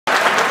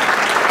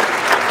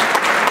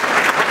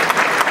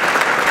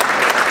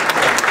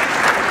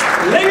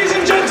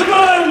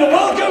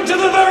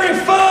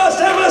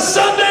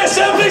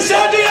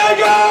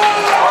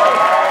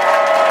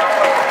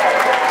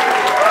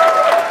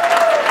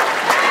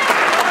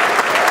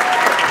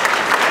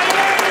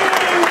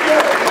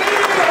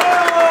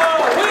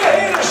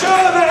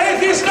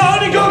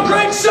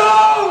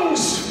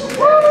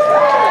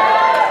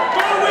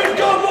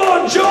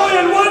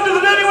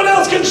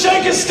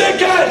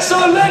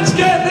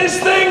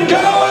this thing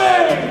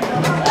going!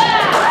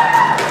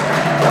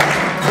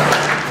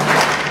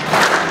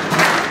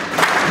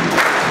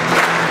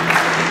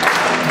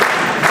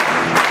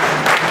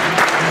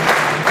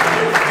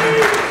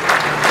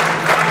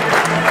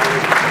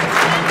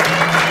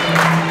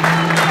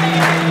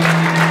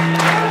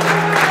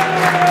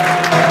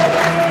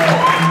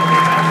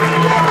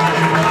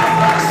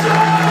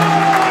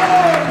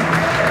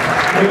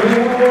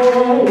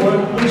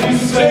 What would you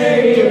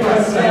say if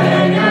I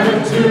sang out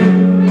of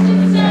tune? Would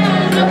you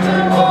stand up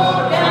and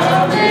walk out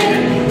of me?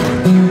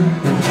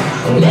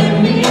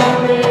 Lend me your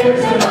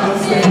ears and I'll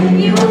sing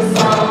you a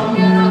song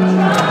and I'll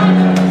try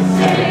to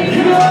save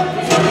you up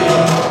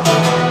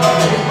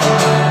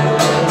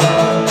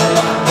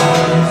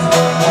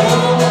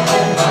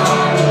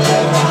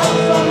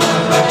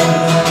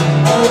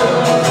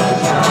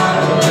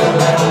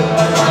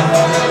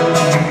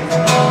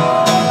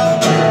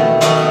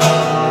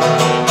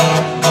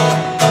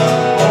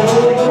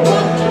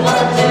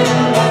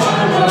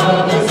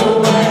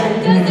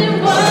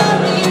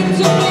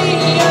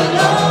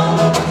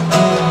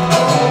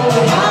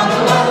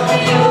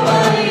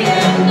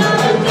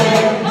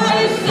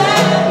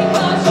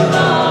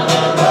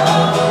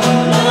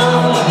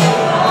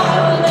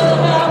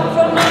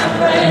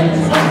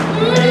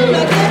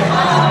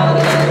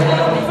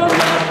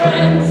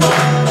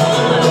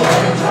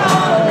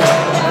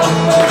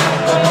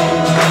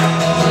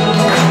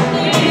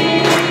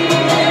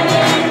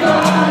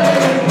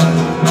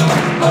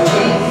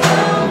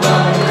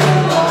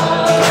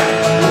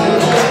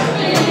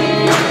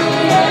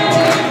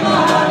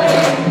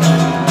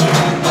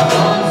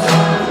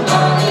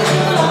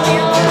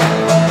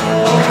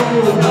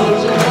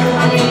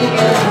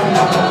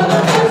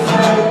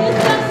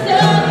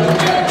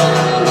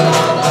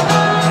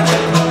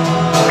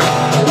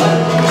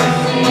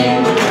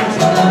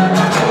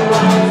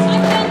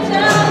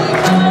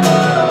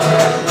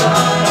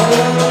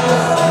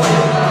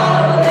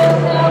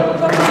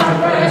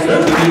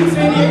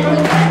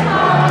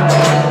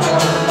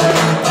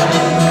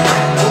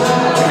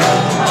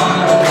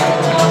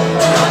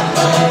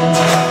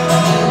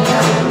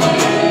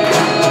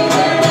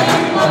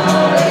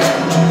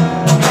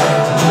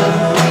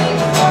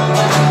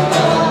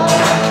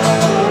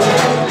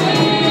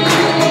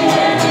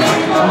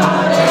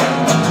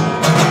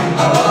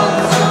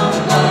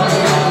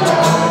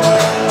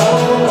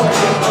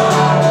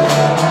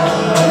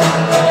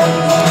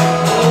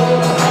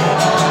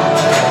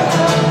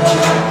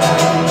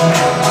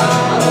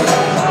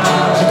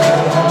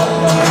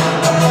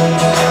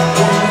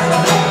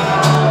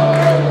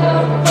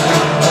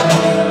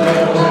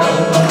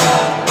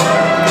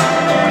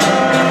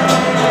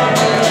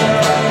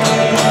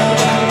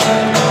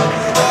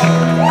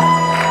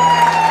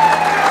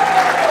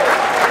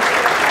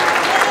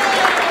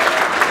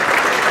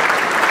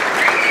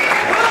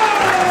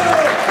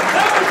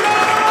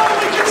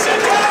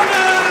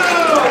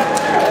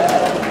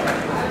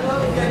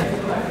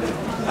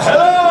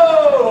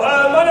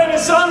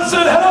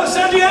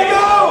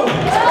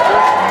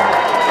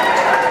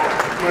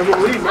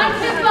I'm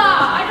Pippa.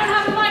 I don't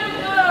have a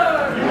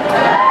microphone.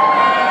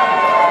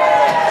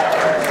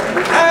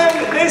 And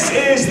this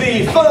is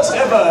the first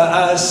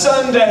ever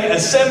Sunday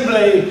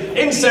assembly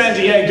in San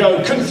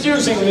Diego,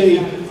 confusingly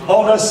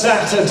on a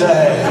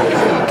Saturday.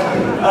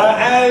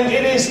 And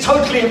it is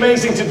totally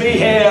amazing to be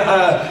here.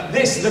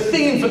 The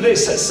theme for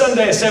this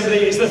Sunday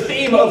assembly is the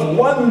theme of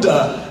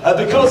wonder,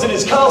 because it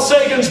is Carl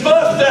Sagan's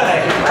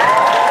birthday.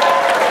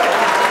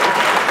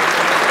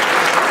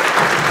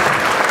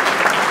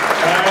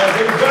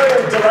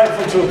 Very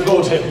delightful to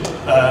applaud him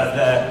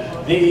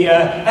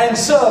there.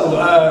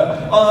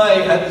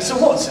 So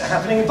what's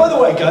happening? By the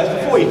way, guys,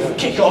 before we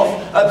kick off,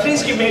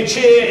 please give me a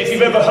cheer if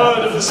you've ever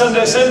heard of the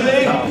Sunday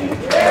Assembly.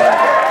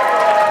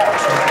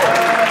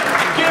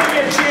 Give me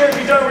a cheer if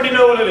you don't really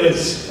know what it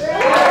is.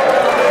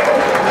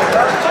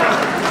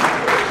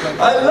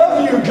 I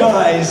love you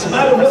guys.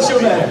 Madam, what's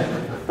your name?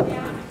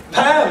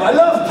 Pam. I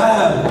love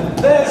Pam.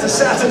 There's a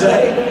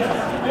Saturday.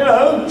 You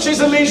know, she's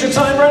a leisure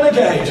time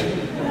renegade.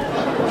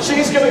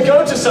 She's going to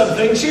go to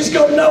something, she's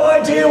got no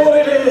idea what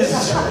it is.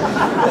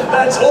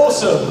 That's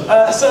awesome.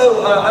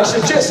 I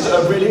should just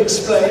really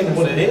explain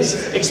what it is,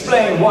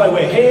 explain why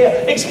we're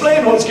here,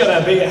 explain what's going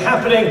to be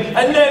happening,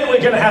 and then we're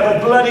going to have a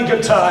bloody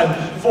good time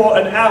for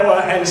an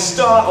hour and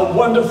start a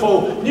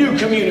wonderful new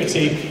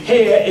community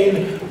here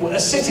in a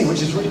city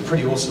which is really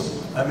pretty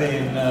awesome. I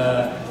mean,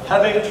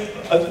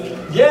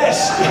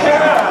 yes,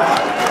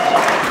 yeah.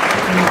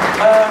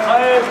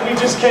 We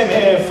just came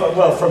here,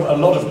 from a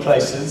lot of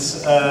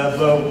places,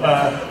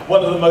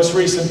 one of the most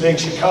recent being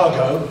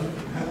Chicago.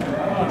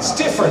 It's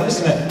different,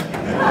 isn't it?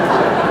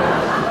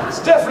 It's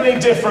definitely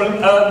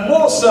different.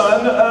 More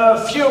sun,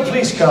 fewer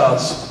police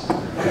cars.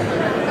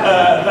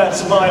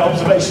 That's my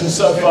observation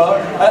so far.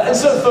 And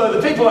so for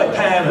the people like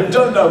Pam who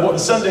don't know what the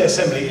Sunday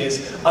Assembly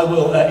is, I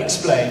will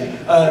explain.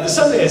 The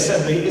Sunday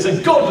Assembly is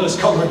a godless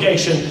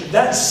congregation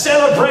that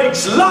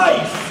celebrates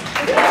life.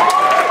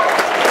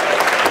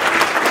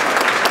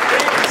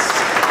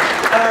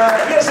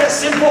 there's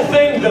that simple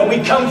thing that we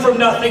come from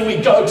nothing, we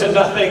go to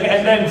nothing,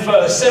 and then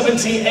for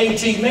 70,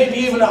 80, maybe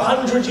even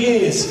 100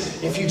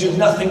 years, if you do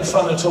nothing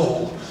fun at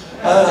all,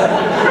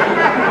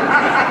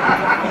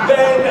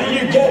 then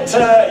you get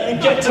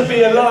to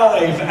be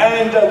alive.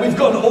 And we've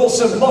got an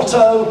awesome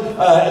motto.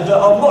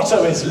 Our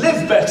motto is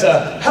live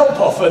better, help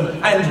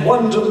often, and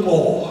wonder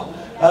more.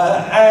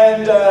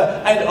 And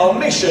our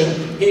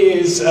mission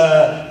is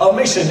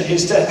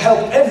to help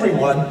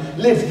everyone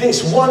live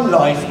this one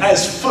life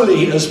as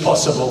fully as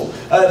possible.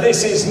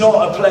 This is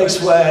not a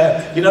place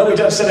where, you know, we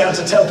don't set out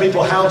to tell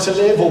people how to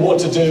live or what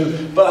to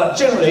do, but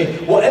generally,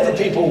 whatever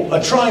people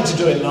are trying to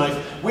do in life,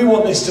 we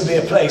want this to be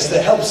a place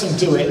that helps them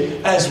do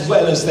it as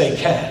well as they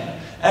can.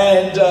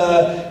 And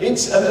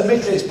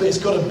admittedly, it's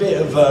got a bit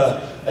of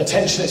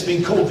attention. It's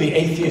been called the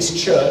atheist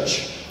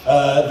church.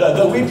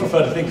 Though we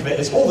prefer to think of it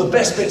as all the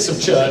best bits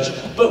of church,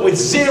 but with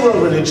zero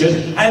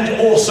religion and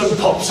awesome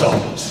pop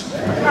songs.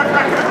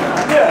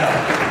 Yeah,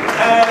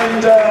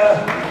 and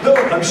look,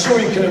 I'm sure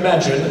you can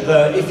imagine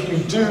that if you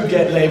do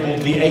get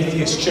labelled the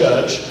atheist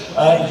church,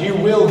 you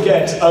will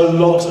get a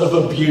lot of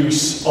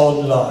abuse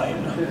online.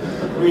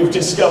 We've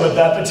discovered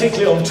that,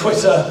 particularly on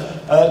Twitter.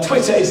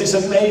 Twitter is this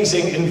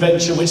amazing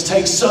invention which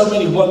takes so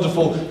many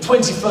wonderful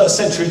 21st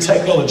century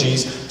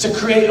technologies to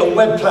create a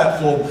web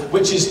platform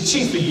which is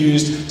chiefly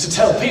used to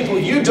tell people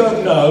you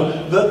don't know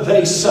that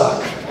they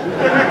suck.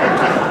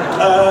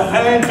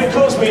 And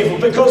because we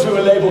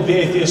were labelled the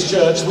atheist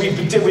church, we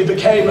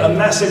became a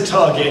massive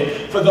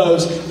target for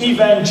those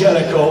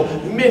evangelical,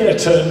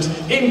 militant,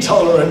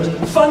 intolerant,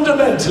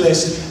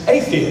 fundamentalist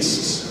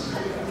atheists.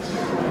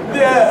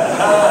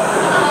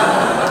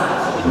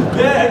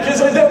 Yeah,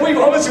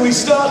 because we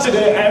started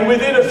it, and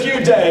within a few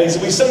days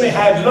we suddenly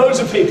had loads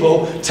of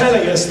people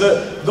telling us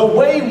that the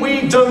way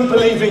we don't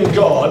believe in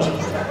God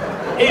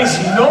is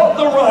not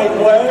the right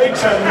way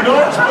to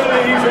not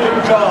believe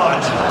in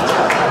God.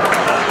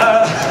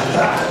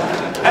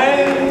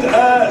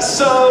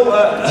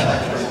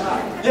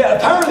 Yeah,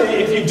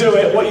 apparently if you do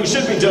it, what you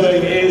should be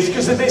doing is,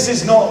 because this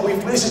is not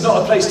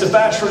a place to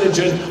bash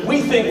religion.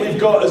 We think we've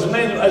got as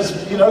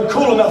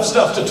cool enough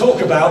stuff to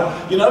talk about,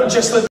 you know,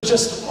 just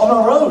on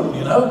our own,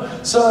 you know.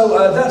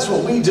 So that's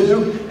what we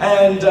do,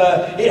 and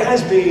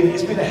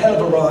it's been a hell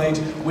of a ride.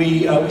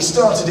 We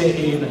started it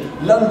in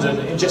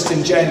London just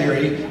in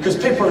January, because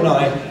Pippa and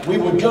I we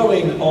were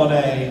going on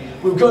a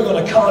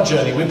car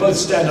journey. We're both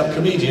stand-up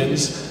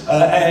comedians,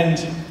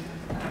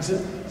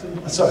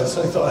 Sorry, I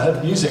thought I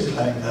had music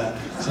playing there.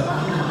 So,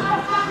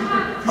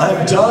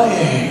 I'm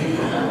dying.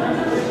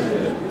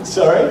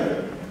 Sorry?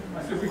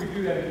 I said we could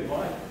do that at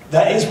Dubai.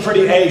 That is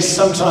pretty ace.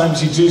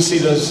 Sometimes you do see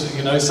those,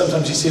 you know,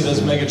 sometimes you see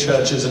those mega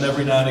churches, and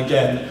every now and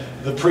again,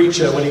 the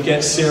preacher, when he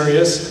gets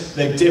serious,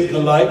 they dip the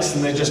lights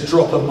and they just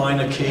drop a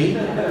minor key.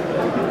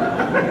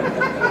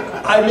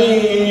 I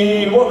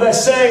mean, what they're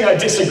saying I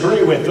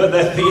disagree with, but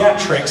their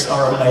theatrics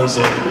are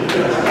amazing.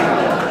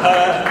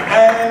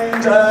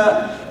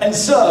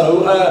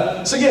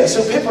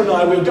 So Pippa and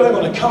I, we were going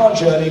on a car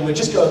journey, we were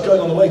just going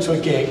on the way to a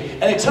gig,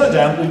 and it turned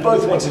out we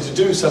both wanted to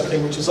do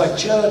something which was like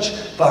church,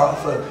 but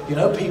for, you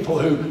know, people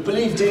who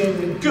believed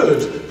in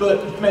good,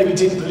 but maybe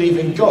didn't believe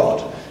in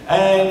God.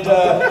 And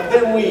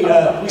then we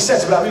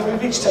set about,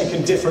 we've each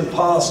taken different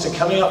paths to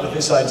coming up with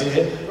this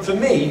idea. For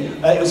me,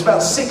 it was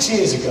about 6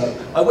 years ago.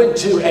 I went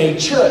to a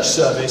church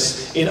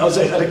service, I was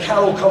at a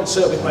carol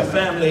concert with my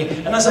family,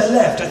 and as I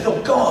left, I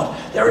thought, God,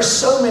 there are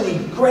so many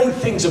great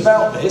things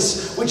about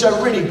this, which I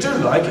really do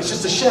like. It's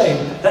just a shame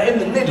that in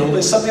the middle,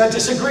 there's something I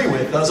disagree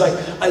with. And I was like,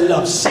 I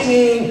love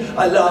singing,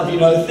 I love, you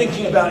know,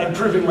 thinking about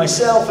improving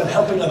myself and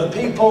helping other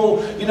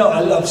people, you know, I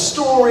love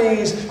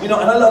stories, you know,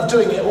 and I love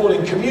doing it all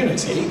in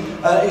community.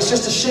 It's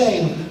just a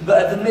shame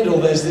that at the middle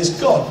there's this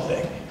God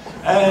thing,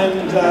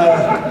 and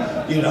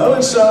you know,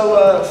 and I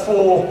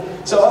thought,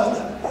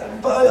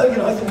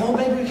 well,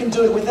 maybe we can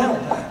do it without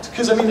that.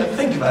 Because I mean,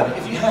 think about it.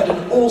 If you had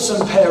an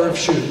awesome pair of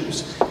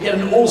shoes,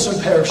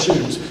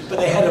 but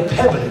they had a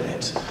pebble in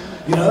it,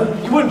 you know,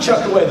 you wouldn't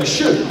chuck away the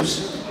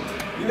shoes.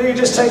 You know, you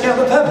just take out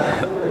the pebble.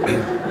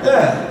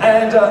 Yeah,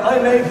 and I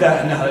made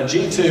that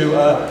analogy to.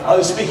 I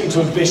was speaking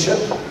to a bishop.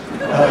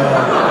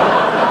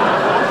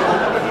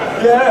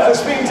 Yeah, I was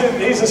speaking to,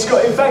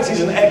 in fact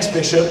he's an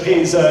ex-bishop.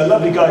 He's a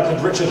lovely guy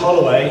called Richard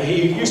Holloway.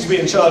 He used to be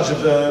in charge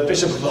of the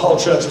bishop of the whole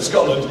Church of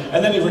Scotland,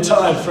 and then he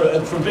retired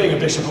from being a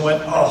bishop and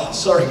went, oh,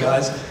 sorry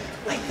guys,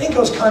 I think I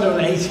was kind of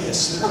an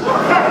atheist.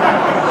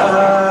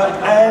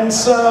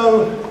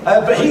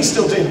 But he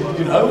still did,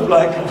 you know,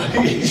 like,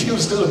 he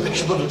was still a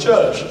bishop of the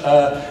church.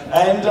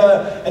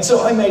 And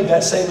so I made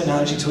that same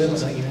analogy to him. I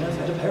was like, you know, if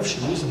you had a pair of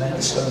shoes and they had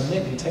a stone in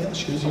it, you take out the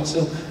shoes, you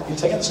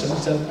take out the stone,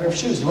 you take out a pair of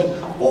shoes. And he went,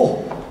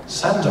 oh,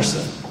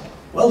 Sanderson,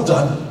 well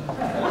done.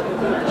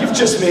 You've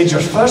just made your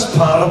first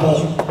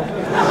parable.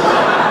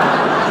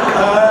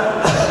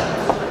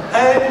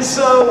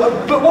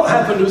 But what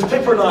happened was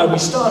Pippa and I, we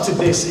started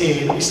this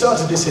in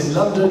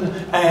London,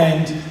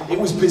 and it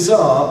was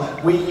bizarre.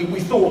 We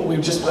thought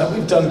we've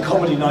done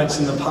comedy nights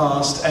in the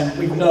past, and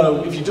we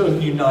know if you do a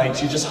new night,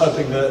 you're just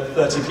hoping that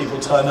 30 people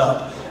turn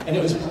up. And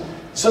it was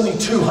suddenly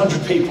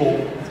 200 people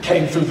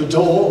came through the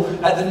door.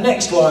 At the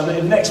next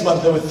one, next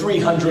month there were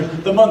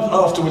 300. The month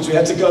afterwards we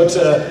had to go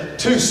to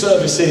 2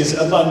 services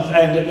a month,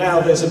 and now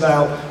there's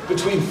about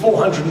between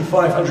 400 and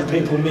 500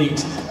 people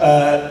meet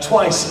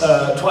twice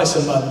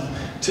a month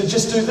to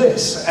just do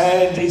this.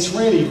 And it's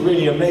really,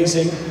 really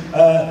amazing.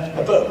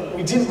 But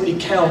we didn't really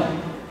count,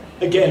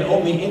 again,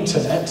 on the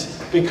internet,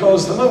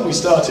 because the moment we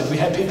started, we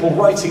had people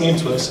writing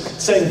into us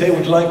saying they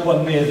would like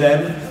one near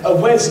them.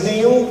 Where's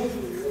Neil?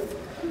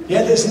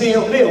 Yeah, there's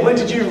Neil. Neil, when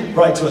did you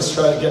write to us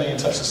trying getting in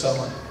touch with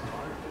someone?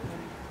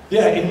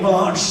 Yeah, in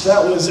March.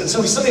 That was, so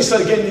we suddenly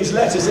started getting these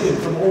letters in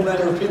from all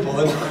manner of people,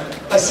 and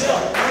I said,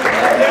 yeah.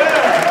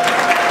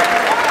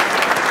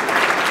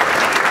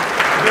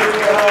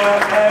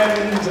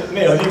 And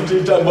Neil,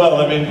 you've done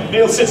well. I mean,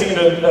 Neil's sitting in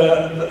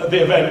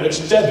the event,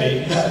 which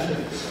Debbie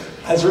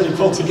has really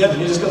pulled together.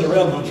 You just got a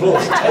round of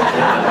applause. Take it.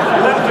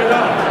 Wrap it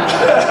up.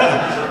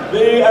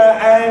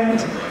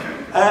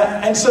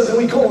 And so then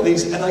we got all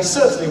these, and I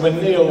certainly, when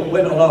Neil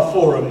went on our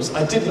forums,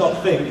 I did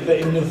not think that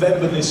in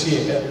November this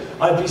year,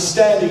 I'd be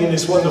standing in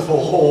this wonderful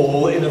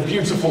hall in a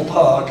beautiful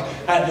park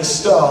at the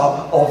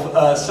start of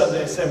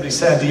Sunday Assembly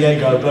San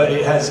Diego, but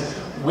it has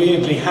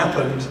weirdly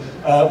happened.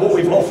 What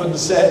we've often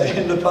said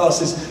in the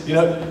past is, you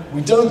know,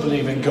 we don't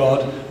believe in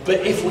God,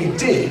 but if we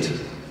did,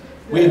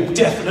 we'd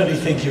definitely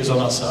think he was on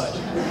our side.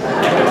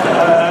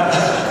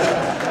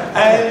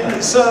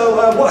 And so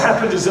what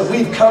happened is that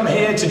we've come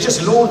here to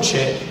just launch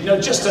it, you know,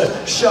 just to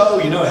show,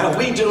 you know, how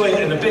we do it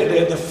and a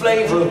bit the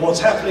flavour of what's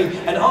happening.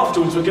 And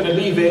afterwards we're going to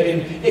leave it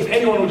in, if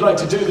anyone would like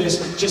to do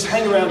this, just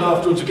hang around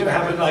afterwards. We're going to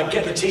have it like,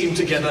 get the team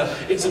together.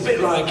 It's a bit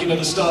like, you know,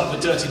 the start of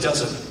a Dirty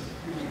Dozen.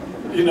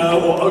 You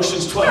know, or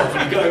Ocean's 12,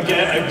 and you go and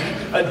get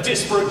a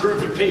disparate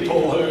group of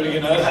people who, you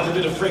know, have a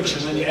bit of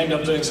friction, and you end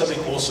up doing something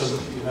awesome,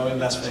 you know, in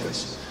Las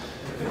Vegas.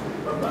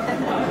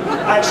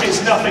 Actually,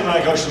 it's nothing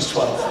like Ocean's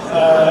 12.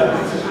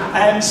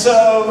 And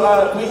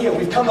so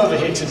we've come over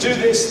here to do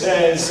this.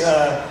 There's,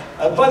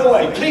 by the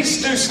way,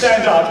 please do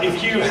stand up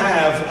if you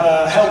have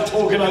helped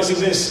organising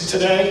this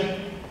today.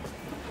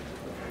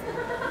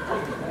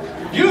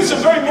 You some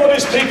very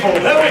modest people.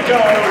 There we go.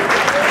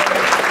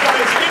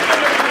 Guys, give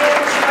them an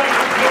enormous round of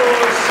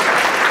applause.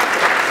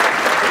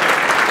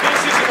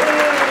 This is all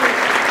done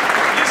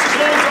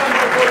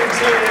by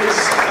volunteers.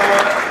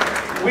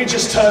 We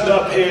just turned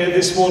up here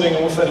this morning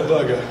and we're fed a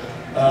burger.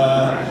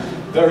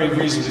 Very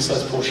reasonably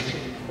sized portion.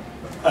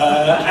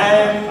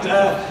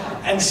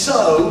 And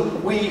so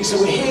we're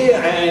here,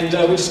 and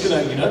we're just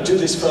going to, you know, do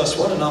this first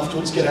one, and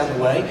afterwards get out of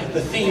the way.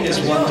 The theme is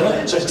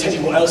wonder, so to tell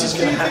you what else is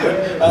going to happen.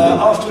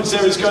 Afterwards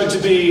there's going to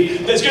be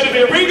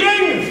a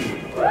reading.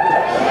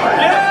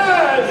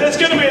 Yeah, there's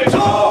going to be a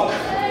talk.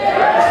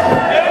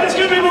 Yeah, there's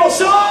going to be more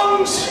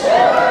songs.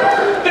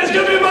 There's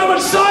going to be a moment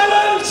of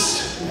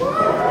silence.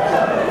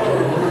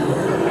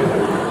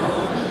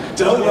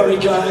 Don't worry,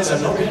 guys,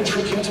 I'm not going to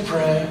trick you into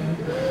praying.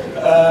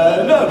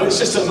 No, but it's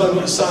just a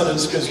moment of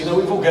silence because, you know,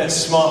 we've all got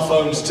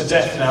smartphones to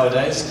death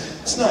nowadays.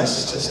 It's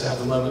nice just to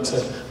have a moment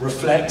to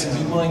reflect and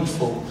be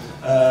mindful.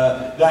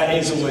 That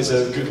is always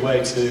a good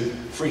way to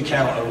freak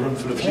out a room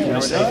full of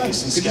humanists,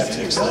 atheists and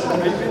skeptics.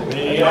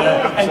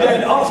 And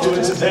then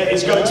afterwards there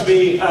is going to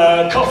be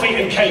coffee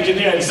and cake in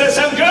the end. Does that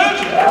sound good?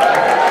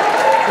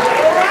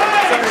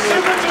 Alright,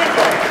 super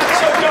duper.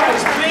 So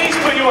guys, please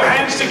put your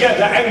hands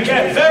together and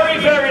get very,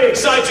 very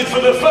excited for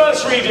the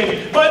first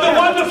reading by the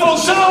wonderful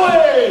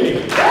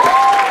Zoe!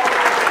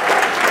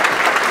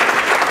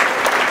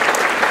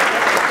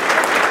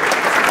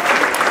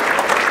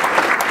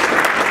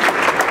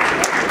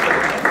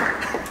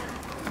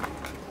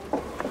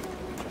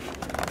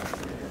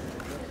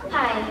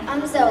 Hi,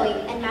 I'm Zoe,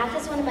 and math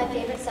is one of my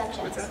favorite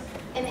subjects.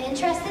 I'm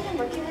interested in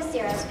working with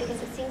zeros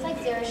because it seems like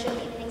zeros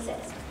shouldn't even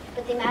exist,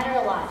 but they matter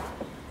a lot.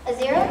 A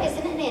zero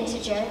isn't an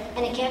integer,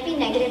 and it can't be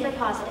negative or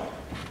positive.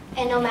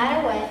 And no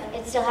matter what,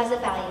 it still has a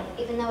value,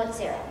 even though it's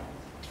zero.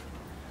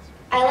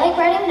 I like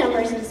writing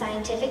numbers in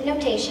scientific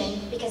notation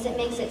because it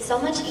makes it so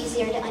much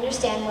easier to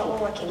understand what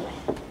we're working with.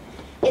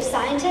 If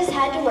scientists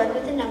had to work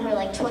with a number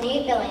like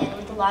 28 billion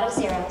with a lot of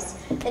zeros,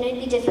 then it'd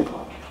be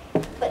difficult.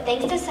 But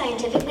thanks to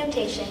scientific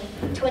notation,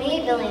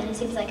 28 billion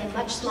seems like a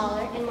much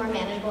smaller and more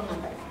manageable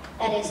number.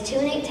 That is 2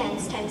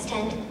 8/10 times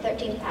 10 to the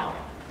 13th power.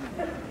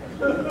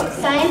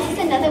 Science is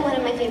another one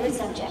of my favorite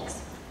subjects.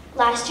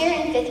 Last year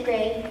in 5th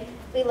grade,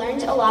 we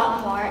learned a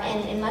lot more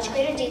and in much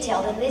greater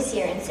detail than this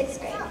year in 6th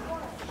grade.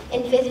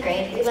 In 5th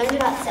grade, we learned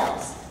about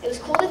cells. It was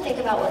cool to think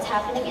about what's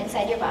happening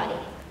inside your body.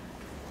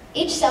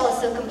 Each cell is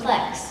so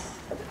complex.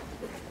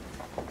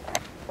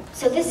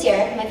 So this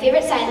year, my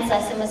favorite science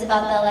lesson was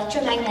about the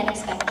electromagnetic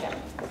spectrum.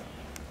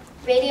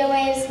 Radio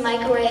waves,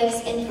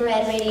 microwaves,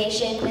 infrared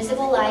radiation,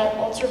 visible light,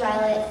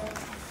 ultraviolet,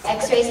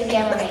 X-rays, and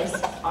gamma rays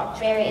are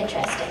very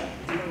interesting.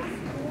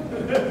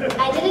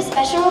 I did a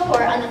special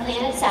report on the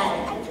planet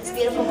Saturn with its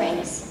beautiful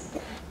rings.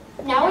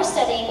 Now we're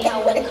studying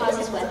how wind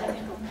causes weather.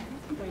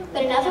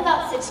 But enough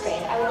about 6th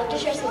grade. I would love to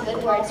share some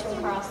good words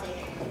from Carl Sagan.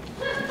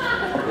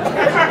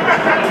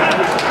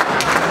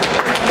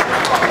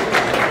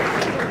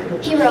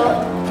 He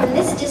wrote, "From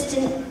this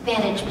distant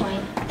vantage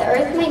point, The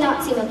Earth may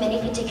not seem of any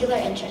particular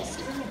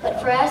interest,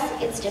 but for us,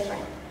 it's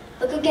different.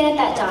 Look again at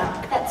that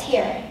dot. That's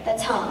here.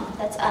 That's home.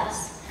 That's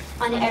us.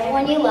 On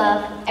everyone you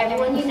love,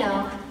 everyone you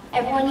know,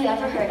 everyone you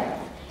ever heard of,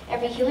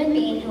 every human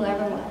being who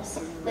ever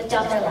was, lived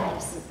out their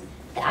lives.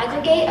 The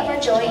aggregate of our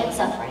joy and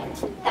suffering,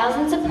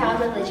 thousands of proud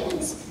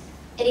religions,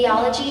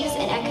 ideologies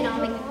and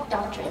economic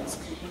doctrines,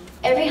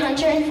 every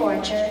hunter and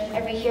forager,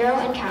 every hero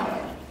and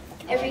coward,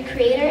 every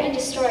creator and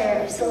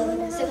destroyer of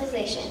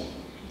civilization,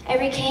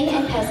 every king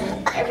and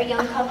peasant, every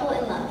young couple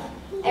in love,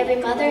 every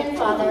mother and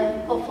father,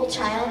 hopeful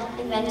child,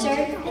 inventor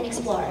and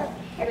explorer,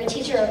 every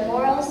teacher of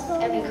morals,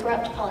 every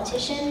corrupt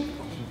politician,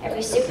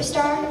 every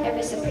superstar,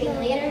 every supreme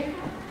leader,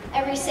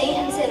 every saint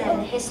and sinner in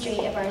the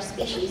history of our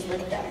species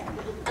lived there,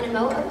 on a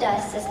mote of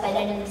dust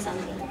suspended in the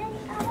sunbeam.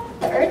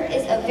 The Earth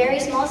is a very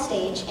small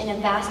stage in a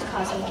vast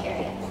cosmic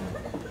area.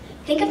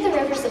 Think of the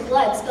rivers of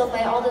blood spilled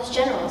by all those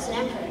generals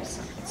and emperors,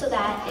 so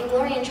that, in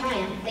glory and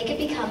triumph, they could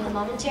become the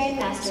momentary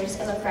masters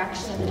of a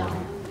fraction of a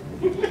dollar.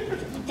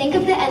 Think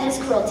of the endless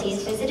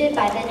cruelties visited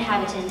by the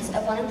inhabitants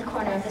of one of the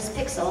corner of this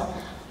pixel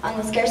on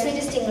the scarcely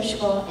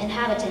distinguishable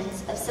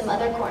inhabitants of some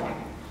other corner.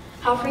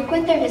 How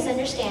frequent their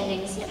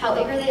misunderstandings, how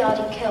eager they all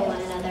to kill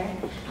one another,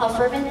 how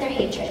fervent their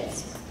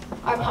hatreds.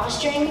 Our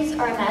posturings,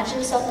 our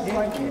imagined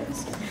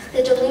self-importance,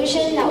 the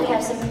delusion that we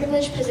have some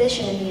privileged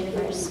position in the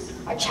universe,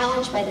 are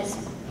challenged by this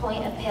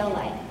point of pale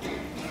light.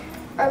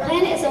 Our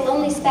planet is a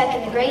lonely speck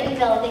in the great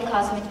enveloping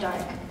cosmic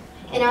dark.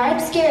 In our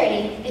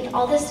obscurity, in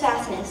all this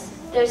vastness,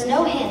 there is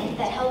no hint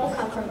that help will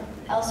come from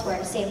elsewhere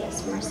to save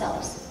us from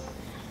ourselves.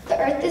 The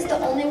Earth is the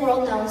only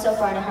world known so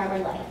far to harbor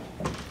life.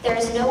 There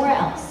is nowhere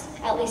else,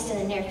 at least in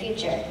the near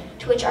future,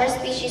 to which our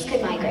species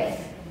could migrate.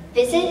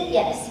 Visit?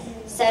 Yes.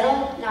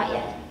 Settle? Not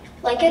yet.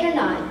 Like it or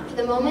not, for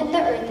the moment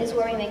the Earth is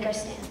where we make our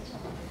stand.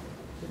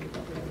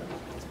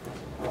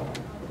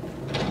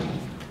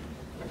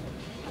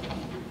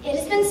 It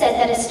has been said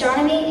that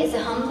astronomy is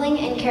a humbling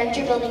and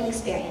character-building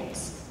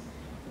experience.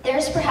 There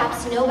is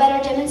perhaps no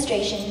better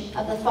demonstration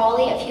of the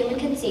folly of human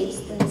conceits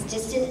than this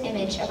distant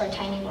image of our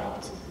tiny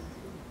world.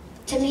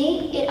 To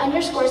me, it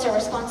underscores our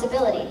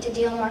responsibility to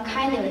deal more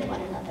kindly with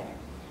one another,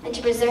 and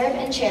to preserve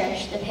and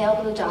cherish the pale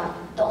blue dot,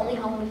 the only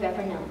home we've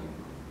ever known.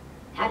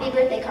 Happy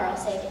birthday, Carl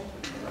Sagan.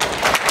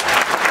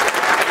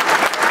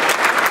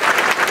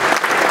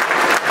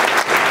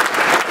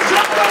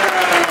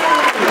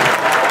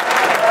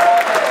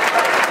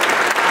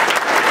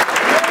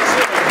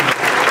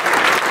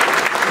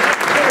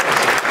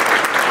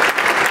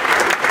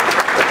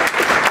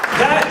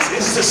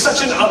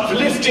 Such an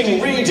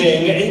uplifting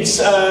reading. It's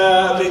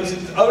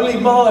only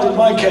marred in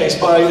my case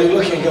by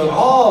looking and going,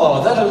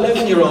 oh, that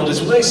 11-year-old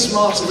is way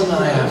smarter than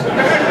I am.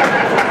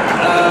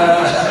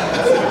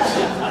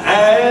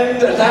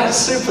 And that's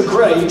super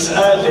great.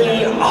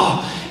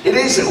 It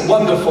is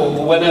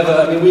wonderful whenever,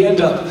 I mean,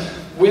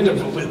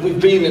 we've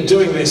been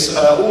doing this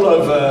all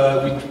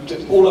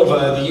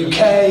over the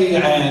UK,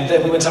 and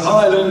then we went to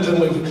Ireland,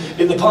 and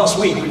in the past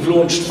week we've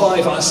launched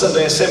 5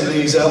 Sunday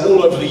assemblies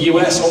all over the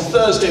US. On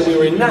Thursday we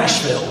were in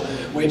Nashville,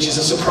 which is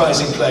a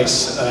surprising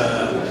place,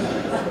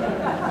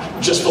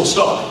 just full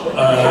stop,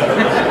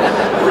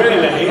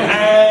 really.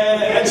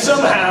 And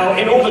somehow,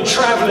 in all the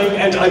traveling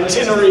and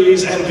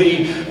itineraries and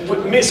the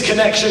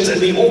misconnections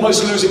and the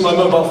almost losing my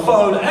mobile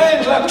phone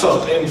and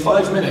laptop in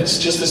 5 minutes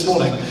just this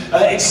morning,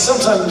 it's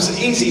sometimes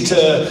easy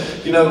to,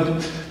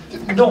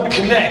 not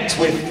connect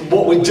with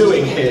what we're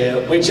doing here,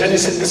 and it's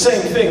the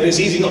same thing, it's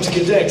easy not to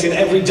connect in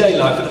everyday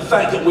life, but the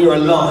fact that we're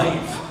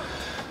alive.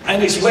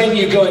 And it's when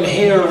you go and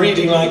hear a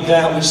reading like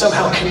that, which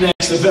somehow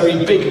connects the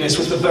very bigness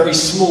with the very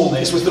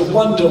smallness, with the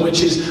wonder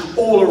which is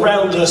all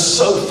around us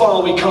so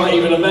far we can't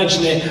even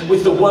imagine it,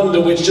 with the wonder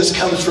which just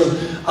comes from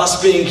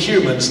us being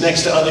humans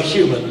next to other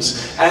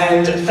humans.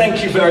 And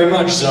thank you very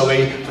much,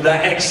 Zoe, for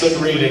that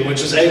excellent reading,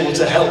 which was able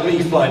to help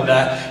me find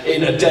that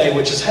in a day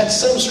which has had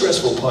some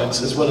stressful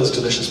points as well as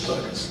delicious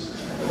burgers.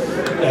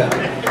 Yeah.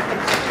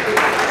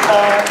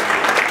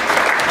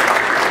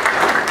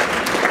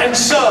 And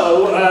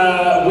so,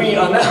 we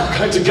are now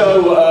going to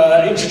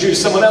go introduce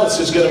someone else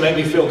who's going to make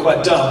me feel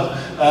quite dumb,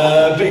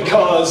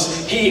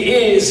 because he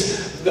is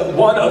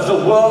one of the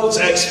world's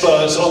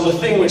experts on the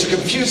thing which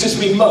confuses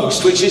me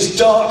most, which is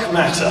dark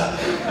matter.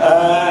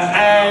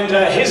 And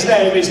his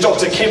name is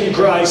Dr. Kim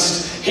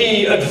Greist.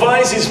 He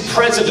advises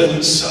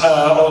presidents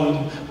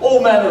on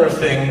all manner of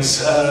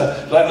things,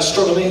 like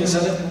astronomy, is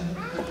that it?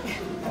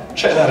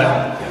 Check that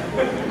out.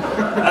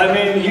 I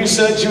mean, you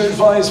said you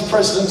advise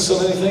presidents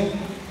on anything?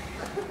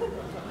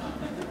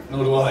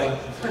 Nor do I.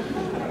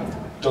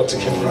 Dr.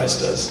 Kim Greist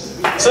does.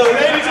 So,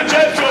 ladies and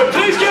gentlemen,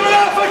 please give it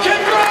up for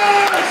Kim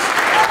Greist!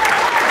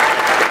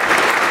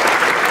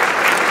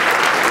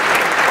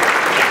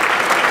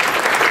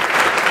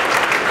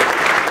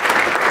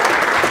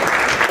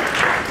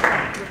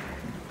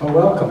 Well,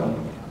 welcome.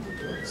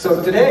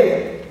 So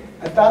today,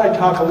 I thought I'd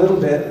talk a little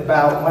bit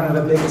about one of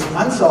the biggest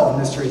unsolved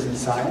mysteries in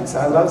science.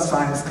 I love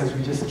science because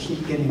we just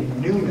keep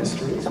getting new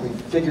mysteries. We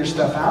figure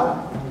stuff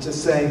out, and we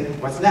just say,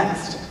 what's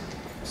next?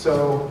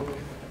 So,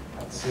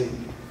 let's see,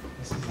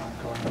 this is not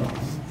going on.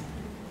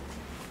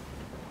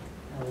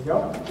 There we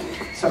go.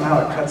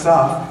 Somehow it cuts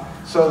off.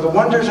 So the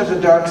wonders of the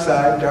dark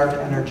side, dark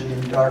energy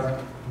and dark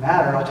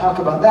matter, I'll talk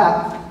about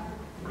that.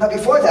 But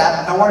before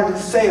that, I wanted to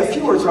say a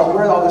few words about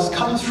where all this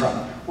comes from.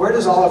 Where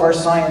does all of our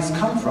science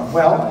come from?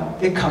 Well,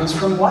 it comes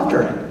from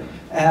wondering.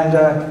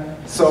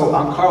 And so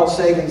on Carl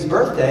Sagan's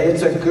birthday,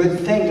 it's a good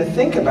thing to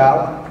think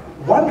about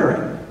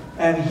wondering.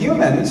 And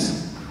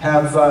humans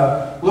have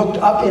looked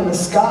up in the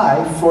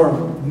sky for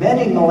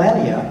many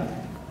millennia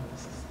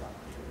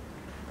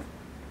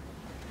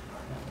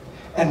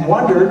and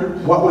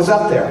wondered what was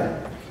up there.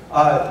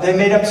 They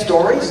made up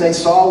stories. They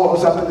saw what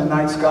was up in the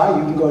night sky.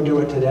 You can go do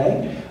it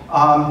today.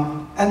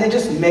 And they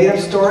just made up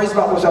stories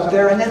about what was up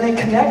there, and then they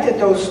connected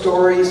those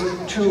stories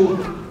to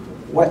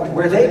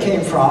where they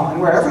came from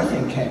and where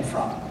everything came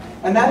from.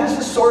 And that is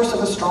the source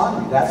of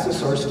astronomy. That's the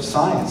source of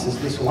science,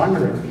 is this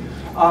wondering.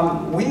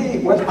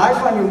 What I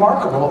find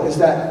remarkable is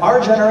that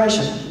our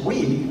generation,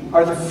 we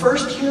are the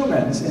first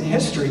humans in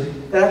history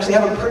that actually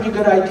have a pretty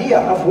good idea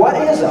of what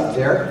is up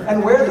there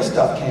and where the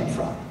stuff came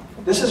from.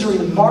 This is a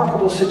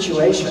remarkable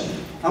situation.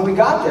 And we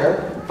got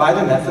there by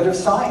the method of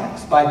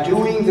science, by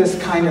doing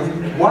this kind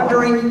of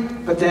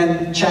wondering, but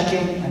then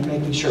checking and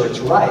making sure it's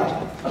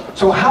right.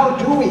 So how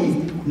do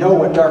we know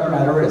what dark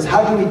matter is?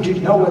 How do we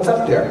know what's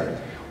up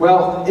there?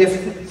 Well,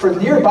 if for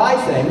nearby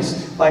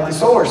things, like the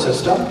solar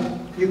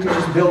system, you can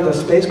just build a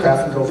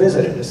spacecraft and go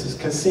visit it. This is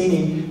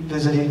Cassini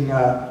visiting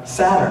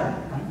Saturn,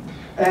 right?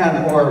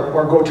 And,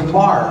 or go to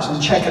Mars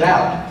and check it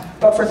out.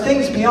 But for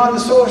things beyond the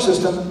solar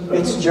system,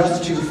 it's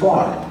just too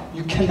far.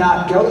 You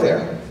cannot go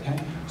there. Okay?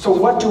 So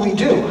what do we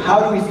do?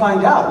 How do we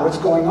find out what's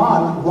going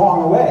on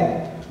long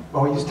away?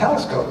 Well, we use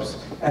telescopes.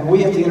 And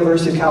we at the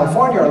University of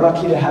California are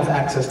lucky to have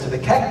access to the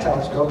Keck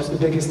telescopes, the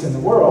biggest in the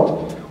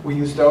world. We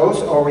use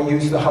those, or we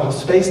use the Hubble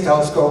Space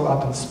Telescope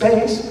up in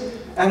space.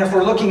 And if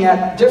we're looking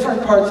at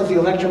different parts of the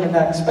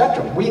electromagnetic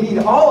spectrum, we need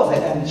all of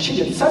it. And she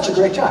did such a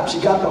great job. She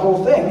got the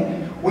whole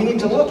thing. We need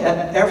to look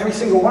at every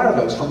single one of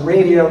those, from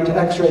radio to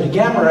X-ray to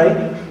gamma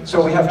ray.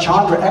 So we have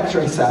Chandra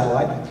X-ray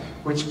satellite,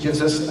 which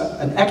gives us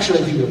an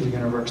X-ray view of the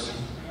universe.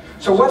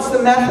 So what's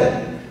the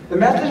method? The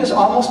method is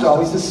almost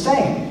always the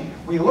same.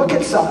 We look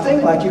at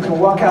something, like you can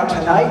walk out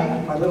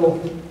tonight. My little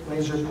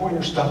laser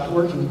pointer stopped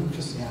working.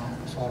 Just, yeah,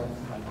 that's why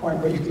I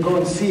point. But you can go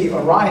and see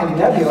Orion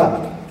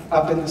Nebula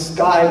up in the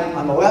sky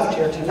on the left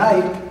here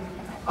tonight.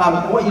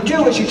 What you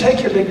do is you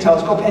take your big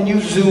telescope and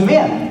you zoom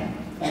in.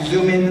 You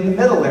zoom in the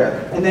middle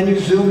there, and then you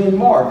zoom in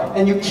more.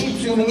 And you keep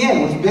zooming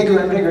in with bigger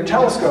and bigger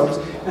telescopes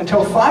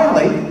until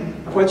finally,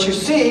 what you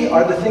see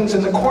are the things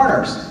in the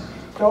corners.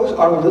 Those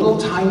are little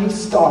tiny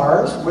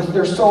stars with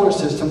their solar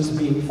systems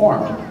being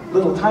formed.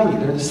 Little tiny,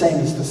 they're the same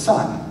as the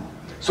sun.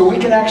 So we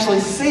can actually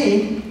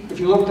see, if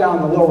you look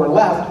down the lower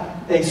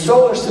left, a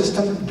solar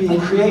system being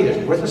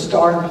created with a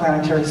star and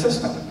planetary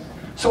system.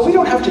 So we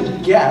don't have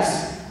to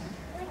guess.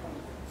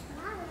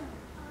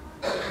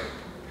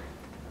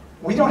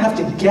 We don't have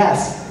to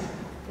guess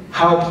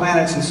how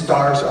planets and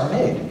stars are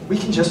made. We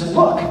can just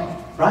look,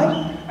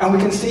 right? And we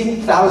can see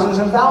thousands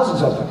and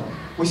thousands of them.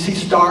 We see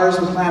stars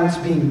and planets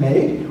being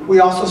made. We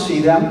also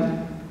see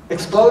them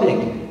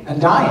exploding and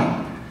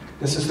dying.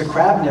 This is the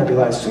Crab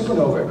Nebula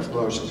supernova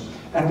explosion.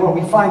 And what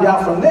we find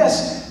out from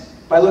this,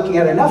 by looking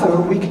at enough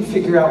of it, we can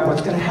figure out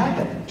what's going to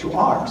happen to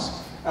ours.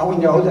 And we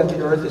know that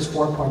the Earth is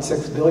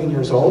 4.6 billion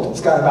years old.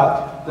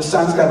 The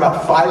sun's got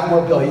about 5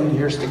 more billion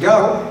years to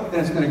go.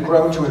 Then it's going to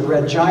grow to a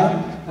red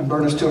giant and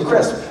burn us to a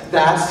crisp.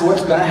 That's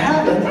what's going to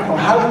happen. Well,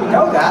 how do we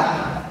know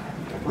that?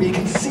 We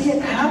can see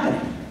it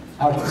happening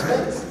out in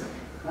space.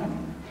 Right?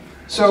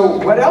 So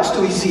what else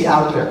do we see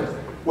out there?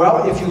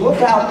 Well, if you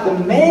look out,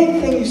 the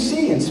main thing you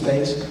see in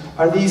space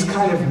are these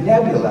kind of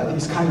nebula,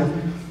 these kind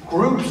of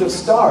groups of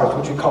stars,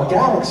 which we call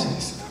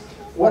galaxies.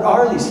 What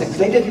are these things?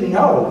 They didn't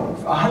know.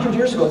 100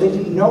 years ago, they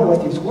didn't know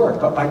what these were.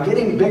 But by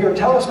getting bigger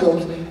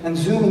telescopes and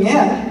zooming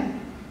in,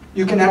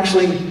 you can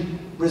actually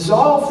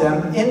resolve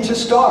them into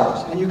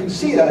stars. And you can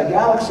see that a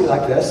galaxy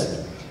like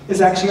this is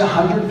actually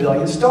 100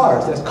 billion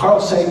stars. As Carl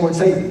Sagan would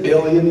say,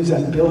 billions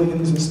and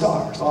billions of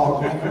stars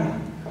all going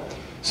around.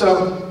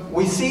 So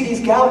we see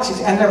these galaxies,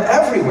 and they're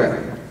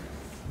everywhere.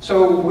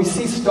 So we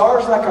see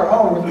stars like our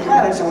own with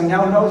planets, and we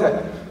now know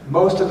that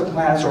most of the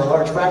planets, or a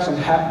large fraction,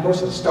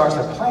 most of the stars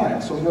have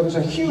planets. So we know there's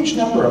a huge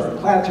number of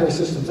planetary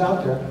systems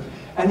out there.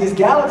 And these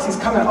galaxies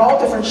come in all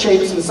different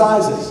shapes and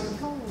sizes.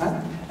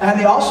 Right? And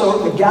they also,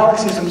 the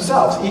galaxies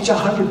themselves, each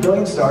 100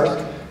 billion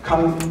stars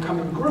come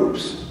in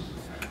groups.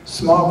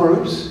 Small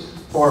groups,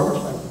 or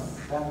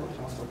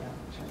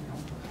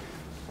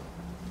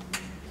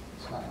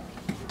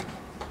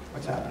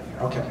what's happening here?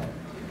 Okay.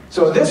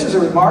 So this is a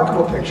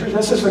remarkable picture.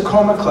 This is the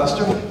Coma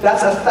Cluster.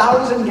 That's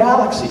 1,000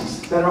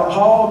 galaxies that are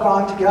all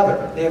gone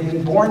together. They have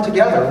been born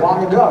together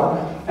long ago.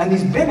 And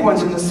these big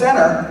ones in the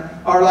center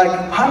are like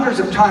hundreds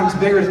of times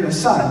bigger than the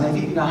sun. And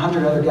they've eaten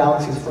 100 other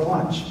galaxies for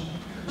lunch.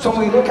 So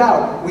when we look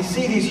out, we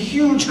see these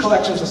huge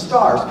collections of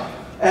stars.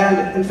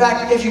 And in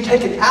fact, if you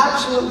take an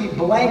absolutely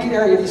blank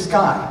area of the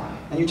sky,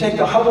 and you take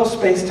the Hubble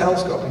Space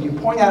Telescope, and you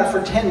point at it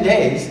for 10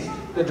 days,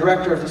 the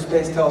director of the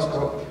Space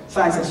Telescope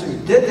Science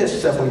Institute did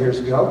this several years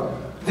ago.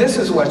 this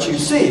is what you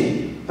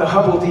see, the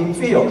Hubble Deep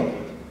Field.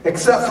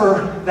 Except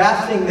for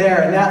that thing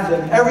there and that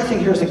thing, everything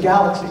here is a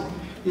galaxy.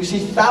 You see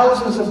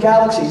thousands of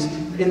galaxies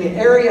in the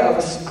area of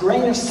a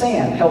grain of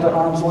sand held at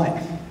arm's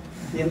length.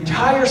 The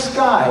entire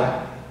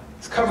sky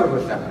is covered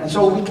with them. And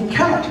so we can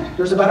count.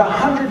 There's about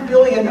 100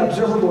 billion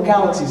observable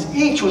galaxies,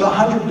 each with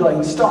 100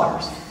 billion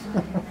stars.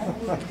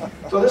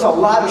 So there's a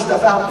lot of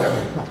stuff out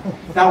there.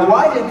 Now,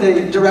 why did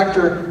the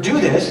director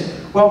do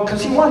this? Well,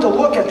 because he wanted to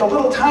look at the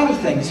little tiny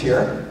things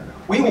here.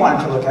 We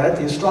wanted to look at it,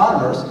 the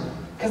astronomers,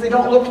 because they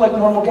don't look like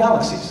normal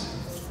galaxies.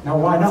 Now,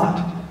 why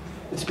not?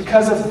 It's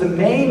because of the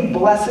main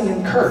blessing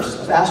and curse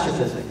of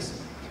astrophysics.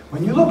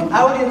 When you look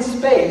out in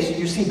space,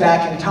 you see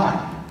back in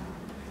time.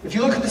 If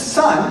you look at the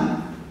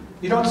sun,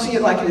 you don't see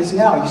it like it is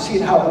now. You see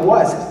it how it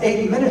was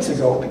 8 minutes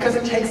ago, because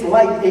it takes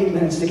light 8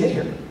 minutes to get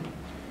here.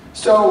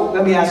 So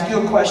let me ask you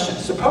a question.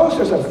 Suppose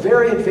there's a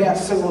very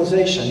advanced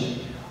civilization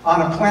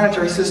on a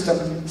planetary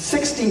system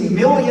 60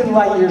 million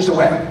light years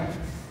away.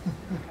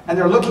 And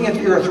they're looking at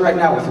the Earth right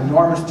now with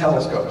enormous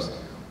telescopes.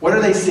 What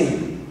are they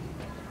seeing?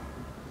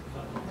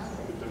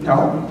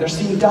 No, they're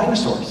seeing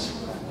dinosaurs.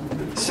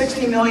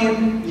 60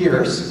 million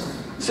years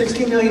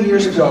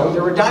ago,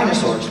 there were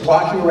dinosaurs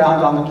walking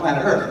around on the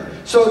planet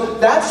Earth. So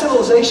that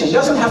civilization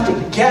doesn't have to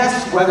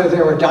guess whether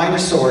there were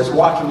dinosaurs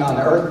walking on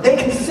the Earth. They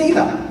can see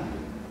them.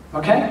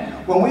 Okay?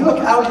 When we look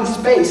out in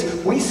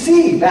space, we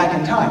see back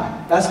in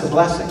time. That's the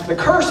blessing. The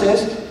curse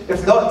is,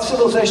 if the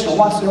civilization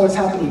wants to know what's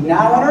happening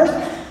now on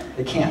Earth,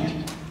 they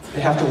can't.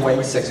 They have to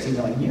wait 60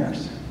 million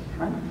years.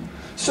 Right?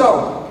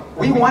 So,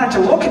 we wanted to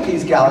look at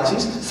these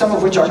galaxies, some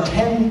of which are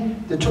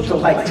that took the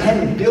light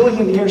 10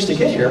 billion years to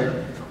get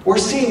here. We're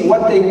seeing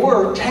what they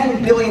were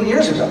 10 billion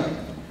years ago.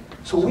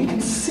 So we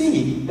can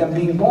see them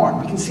being born.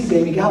 We can see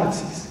baby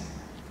galaxies.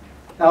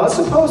 Now let's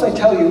suppose I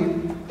tell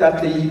you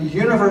that the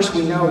universe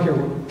we know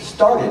here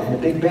started in the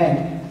Big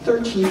Bang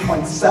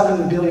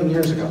 13.7 billion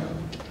years ago.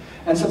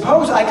 And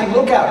suppose I can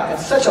look out at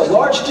such a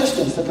large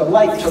distance that the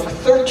light took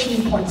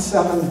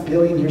 13.7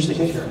 billion years to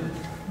get here.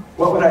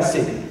 What would I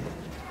see?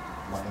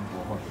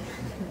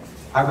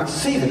 I would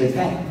see the Big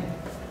Bang.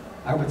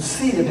 I would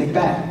see the Big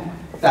Bang.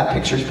 That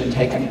picture's been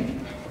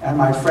taken. And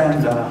my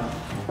friend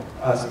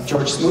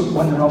George Smoot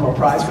won the Nobel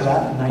Prize for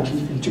that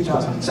in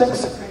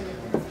 2006.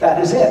 That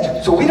is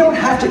it. So we don't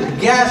have to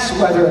guess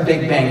whether a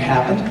Big Bang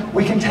happened.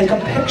 We can take a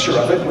picture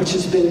of it, which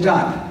has been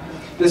done.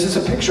 This is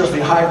a picture of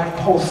the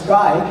whole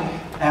sky,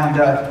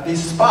 and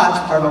these spots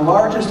are the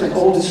largest and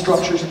oldest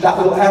structures that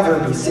will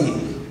ever be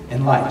seen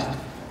in light,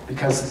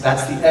 because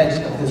that's the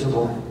edge of the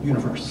visible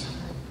universe.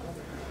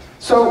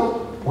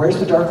 So where's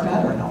the dark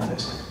matter in all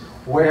this?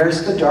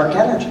 Where's the dark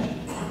energy?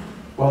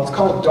 Well, it's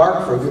called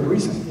dark for a good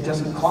reason. It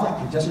doesn't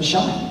climb, it doesn't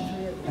shine.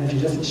 And if it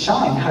doesn't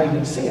shine, how are you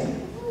going to see it?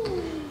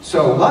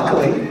 So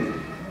luckily,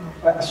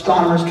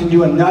 astronomers can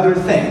do another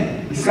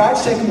thing.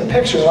 Besides taking a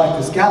picture like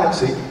this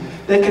galaxy,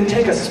 they can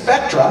take a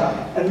spectra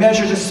and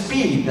measure the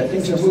speed that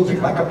things are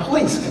moving. Like a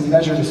police can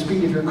measure the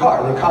speed of your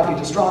car. They copied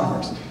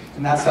astronomers.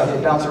 And that's how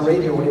they bounce a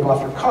radio wave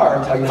off your car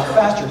and tell you how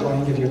fast you're going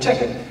and give you a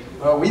ticket.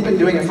 Well, we've been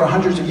doing it for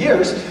hundreds of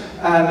years,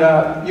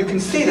 and you can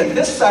see that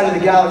this side of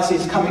the galaxy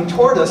is coming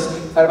toward us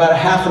at about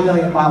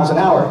 500,000 miles an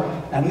hour,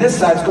 and this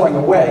side's going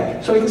away.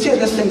 So you can see that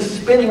this thing's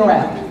spinning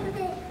around.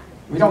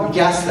 We don't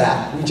guess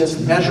that, we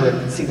just measure it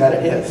and see that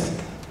it is.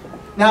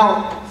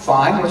 Now,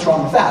 fine, what's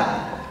wrong with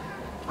that?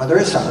 Well, there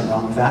is something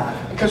wrong with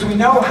that, because we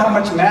know how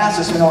much mass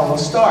is in all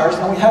those stars,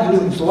 and we have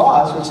Newton's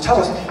laws, which tell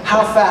us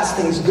how fast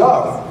things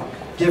go,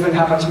 given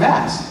how much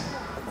mass.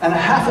 And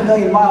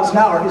 500,000 miles an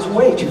hour is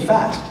way too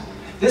fast.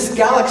 This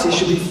galaxy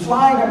should be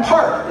flying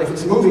apart if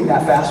it's moving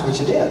that fast, which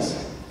it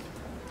is.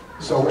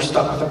 So we're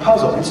stuck with a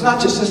puzzle. It's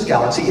not just this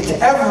galaxy, it's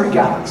every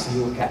galaxy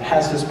you look at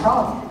has this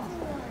problem.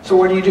 So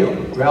what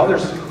do? Well,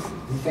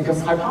 we think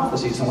of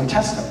hypotheses and we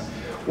test them.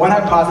 One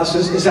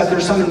hypothesis is that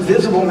there's some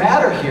invisible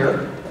matter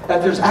here,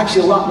 that there's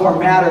actually a lot more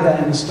matter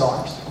than in the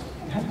stars.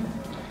 Okay?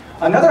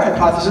 Another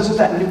hypothesis is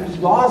that Newton's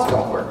laws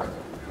don't work.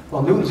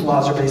 Well, Newton's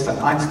laws are based on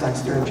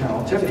Einstein's theory of general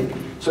relativity,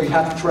 so you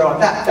have to throw out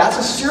that. That's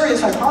a serious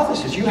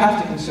hypothesis you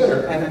have to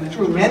consider, and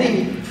through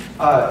many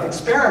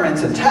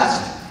experiments and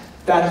tests,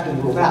 that has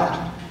been ruled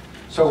out.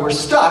 So we're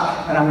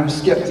stuck, and I'm going to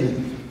skip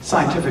the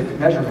scientific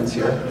measurements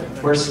here,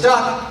 we're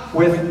stuck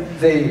with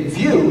the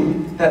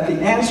view that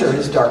the answer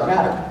is dark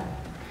matter.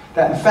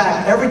 That in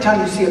fact, every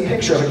time you see a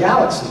picture of a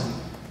galaxy,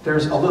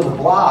 there's a little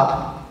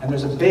blob, and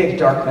there's a big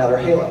dark matter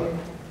halo.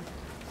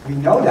 We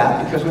know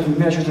that because when we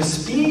measure the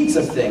speeds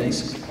of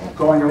things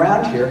going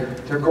around here,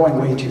 they're going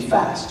way too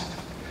fast.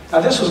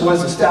 Now this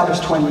was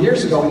established 20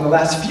 years ago. In the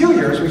last few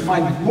years, we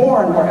find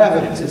more and more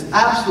evidence. It's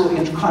absolutely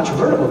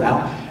incontrovertible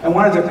now. And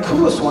one of the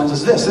coolest ones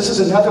is this. This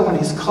is another one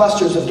of these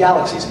clusters of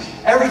galaxies.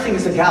 Everything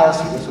is a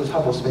galaxy. This was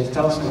Hubble Space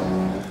Telescope.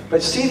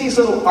 But see these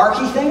little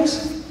arcy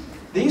things?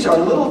 These are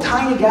little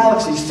tiny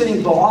galaxies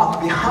sitting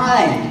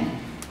behind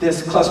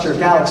this cluster of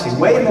galaxies,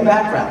 way in the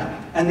background.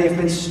 And they've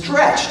been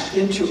stretched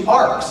into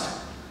arcs.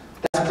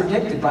 That's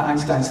predicted by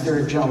Einstein's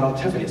theory of general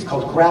relativity. It's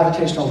called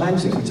gravitational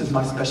lensing, which is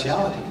my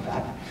specialty, in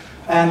fact.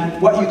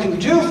 And what you can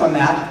do from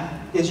that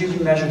is you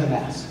can measure the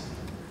mass.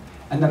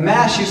 And the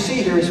mass you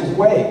see here is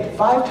way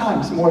 5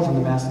 times more than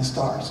the mass of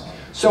stars.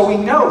 So we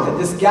know that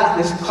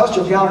this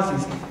cluster of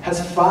galaxies has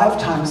 5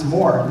 times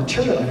more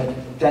material in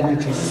it than you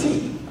can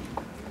see.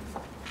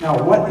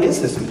 Now, what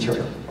is this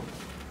material?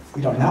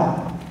 We don't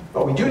know.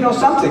 But we do know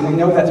something. We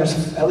know that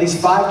there's at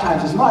least 5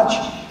 times as much.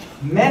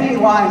 Many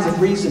lines of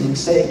reasoning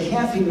say it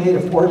can't be made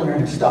of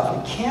ordinary stuff.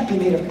 It can't be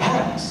made of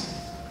atoms.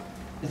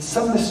 It's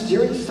some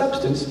mysterious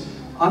substance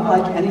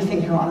unlike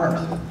anything here on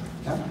Earth.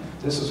 Yeah?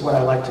 This is what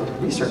I like to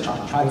research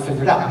on, try to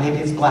figure it out. Maybe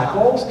it's black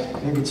holes,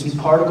 maybe it's new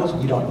particles,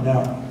 we don't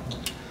know.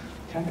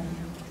 Okay?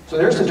 So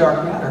there's the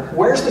dark matter.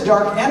 Where's the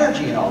dark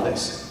energy in all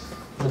this?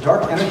 The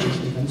dark energy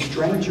is even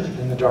stranger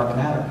than the dark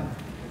matter.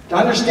 To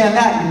understand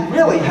that, you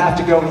really have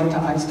to go into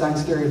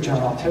Einstein's theory of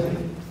general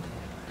relativity.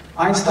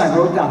 Einstein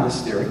wrote down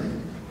this theory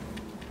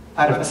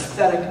out of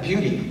aesthetic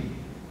beauty,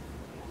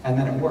 and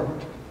then it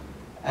worked.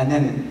 And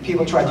then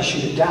people tried to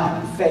shoot it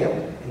down and failed.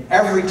 And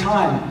every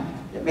time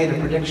it made a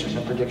prediction,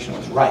 the prediction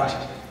was right.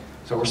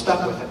 So we're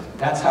stuck with it.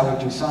 That's how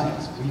we do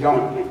science. We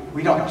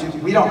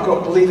don't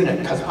go believe in it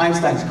because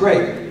Einstein's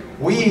great.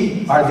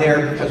 We are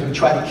there because we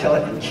try to kill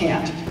it and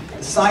can't.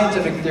 The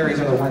scientific theories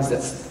are the ones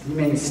that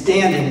remain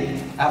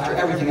standing after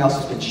everything else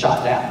has been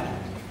shot down.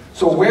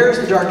 So where's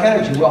the dark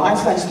energy? Well,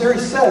 Einstein's theory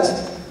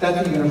says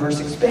that the universe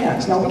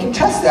expands. Now we can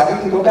test that. We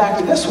can go back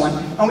to this one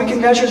and we can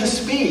measure the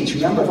speeds,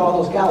 remember, of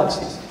all those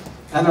galaxies.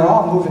 And they're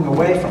all moving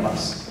away from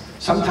us,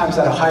 sometimes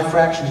at a high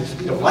fraction of the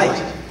speed of light.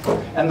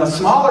 And the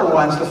smaller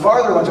ones, the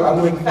farther ones, are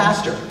moving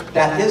faster.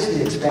 That is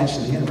the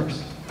expansion of the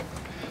universe.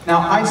 Now,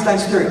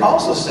 Einstein's theory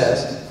also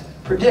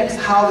predicts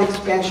how the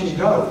expansion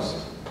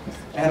goes.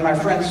 And my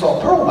friend Saul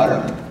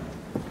Perlmutter,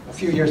 a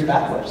few years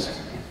backwards,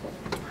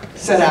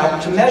 set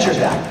out to measure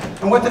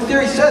that. And what the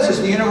theory says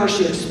is the universe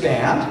should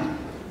expand,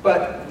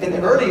 but in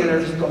the early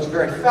universe it goes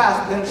very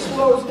fast, then it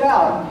slows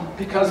down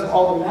because of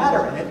all the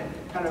matter in it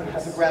kind of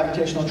has a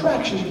gravitational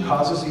attraction and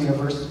causes the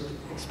universe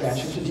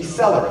expansion to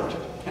decelerate.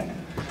 Okay?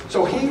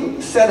 So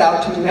he set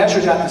out to measure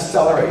that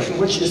deceleration,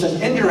 which is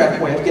an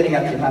indirect way of getting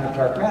at the amount of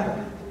dark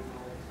matter.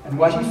 And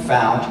what he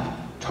found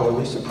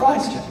totally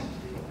surprised him.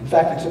 In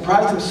fact, it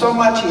surprised him so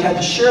much he had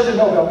to share the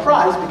Nobel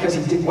Prize because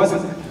he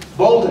wasn't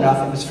bold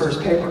enough in his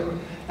first paper.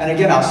 And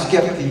again, I'll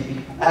skip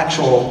the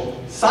actual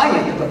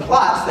signing of the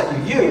plots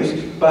that you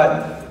use,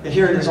 but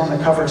here it is on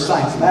the cover of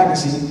Science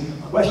magazine.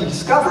 What he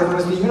discovered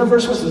was the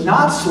universe was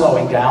not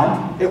slowing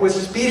down, it was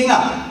speeding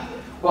up.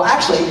 Well,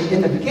 actually,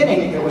 in the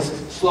beginning, it was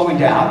slowing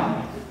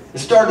down. It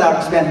started out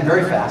expanding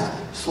very fast,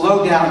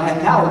 slowed down,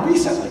 and now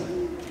recently,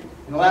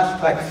 in the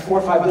last like 4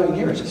 or 5 billion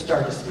years, it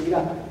started to speed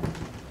up.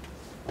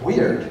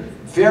 Weird,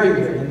 very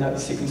weird. And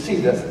so you can see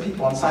that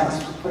people in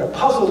science put a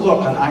puzzled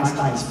look on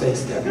Einstein's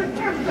face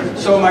there.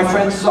 So my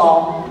friend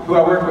Saul, who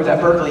I worked with at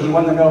Berkeley, he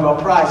won the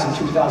Nobel Prize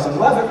in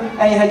 2011,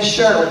 and he had to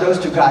share it with those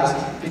 2 guys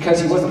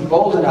because he wasn't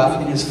bold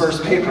enough in his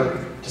first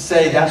paper to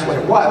say that's what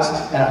it was.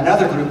 And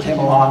another group came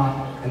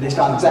along, and they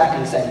found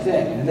exactly the same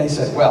thing. And they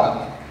said,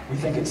 well, we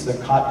think it's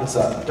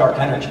a dark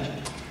energy.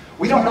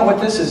 We don't know what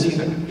this is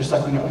even, just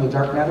like we know the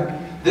dark matter.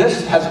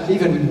 This has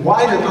even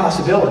wider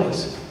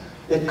possibilities.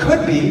 It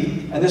could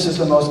be, and this is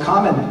the most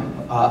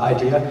common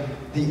idea,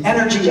 the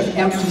energy of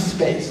empty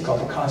space,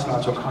 called the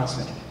cosmological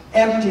constant.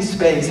 Empty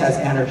space has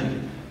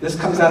energy. This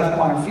comes out of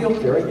quantum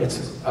field theory.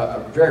 It's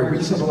a very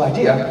reasonable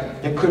idea.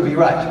 It could be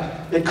right.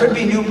 It could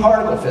be new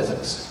particle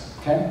physics,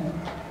 okay?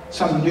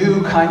 Some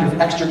new kind of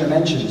extra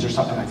dimensions or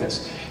something like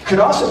this. It could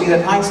also be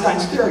that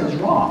Einstein's theory is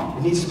wrong.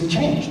 It needs to be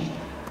changed.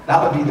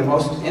 That would be the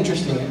most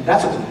interesting.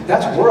 That's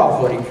what we're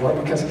all voting for,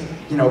 because,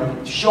 you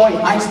know, showing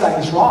Einstein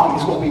is wrong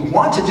is what we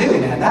want to do,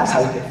 man. That's how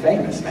you get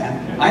famous,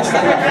 man.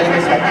 Einstein got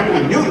famous by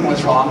proving Newton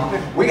was wrong.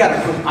 We got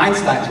to prove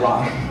Einstein's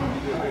wrong.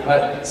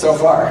 But so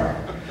far.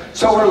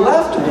 So we're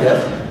left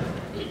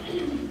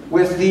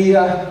with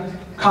the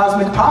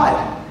cosmic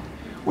pie,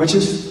 which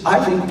is,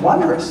 I think,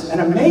 wondrous and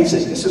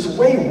amazing. This is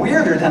way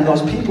weirder than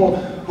those people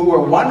who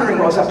were wondering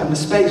what was up in the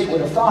space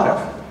would have thought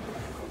of.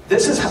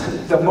 This is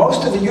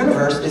most of the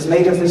universe is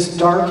made of this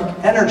dark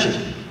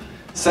energy,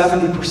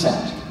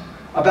 70%.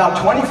 About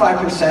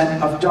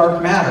 25% of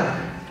dark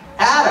matter.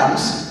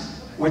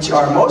 Atoms, which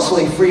are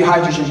mostly free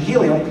hydrogen and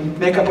helium,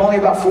 make up only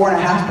about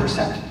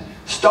 4.5%.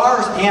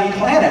 Stars and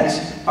planets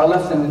are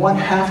less than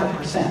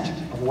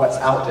 0.5% of what's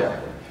out there.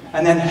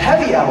 And then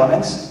heavy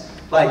elements,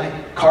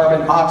 like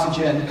carbon,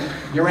 oxygen,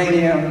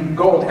 uranium,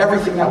 gold,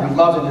 everything that we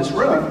love in this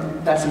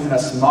room, that's even a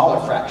smaller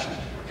fraction,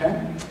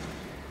 okay?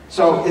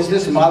 So is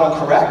this model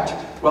correct?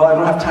 Well, I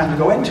don't have time to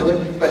go into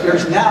it, but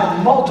there's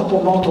now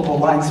multiple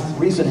lines of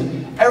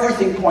reasoning.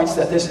 Everything points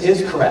that this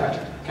is correct,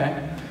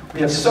 okay?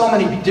 We have so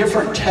many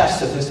different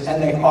tests of this,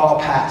 and they all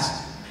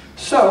pass.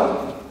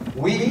 So,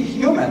 we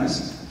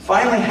humans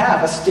finally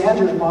have a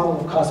standard model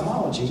of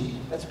cosmology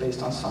that's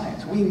based on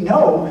science. We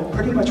know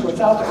pretty much what's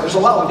out there. There's a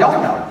lot we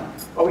don't know,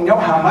 but we know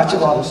how much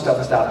of all this stuff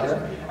is out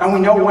there, and we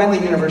know when the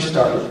universe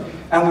started,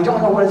 and we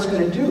don't know what it's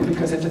going to do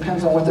because it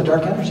depends on what the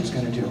dark energy is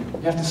going to do.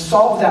 You have to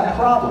solve that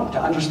problem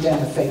to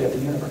understand the fate of the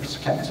universe,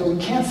 okay? So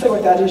we can't say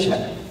what that is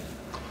yet.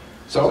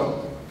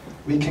 So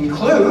we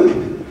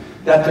conclude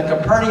that the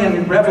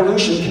Copernican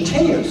revolution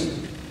continues.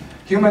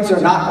 Humans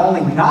are not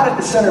only not at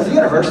the center of the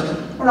universe,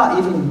 we're not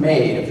even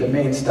made of the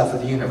main stuff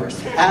of the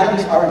universe.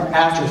 Atoms are an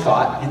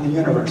afterthought in the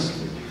universe.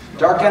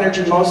 Dark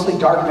energy mostly,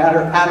 dark matter,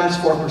 atoms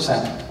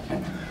 4%.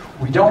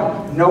 We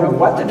don't know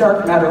what the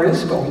dark matter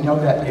is, but we know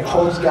that it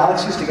holds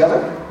galaxies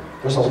together.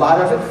 There's a lot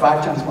of it,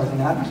 5 times more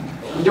than atoms.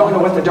 We don't know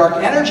what the dark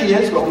energy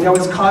is, but we know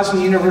it's causing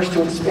the universe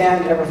to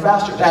expand ever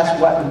faster. That's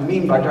what we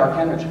mean by dark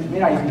energy. It may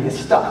not even be a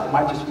stuff, it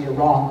might just be a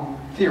wrong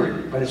theory,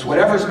 but it's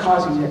whatever's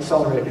causing the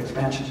accelerated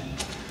expansion.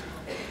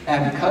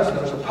 And because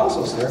those are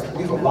puzzles there,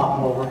 we have a lot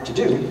more work to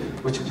do,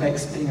 which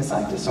makes being a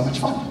scientist so much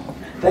fun.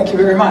 Thank you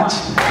very much.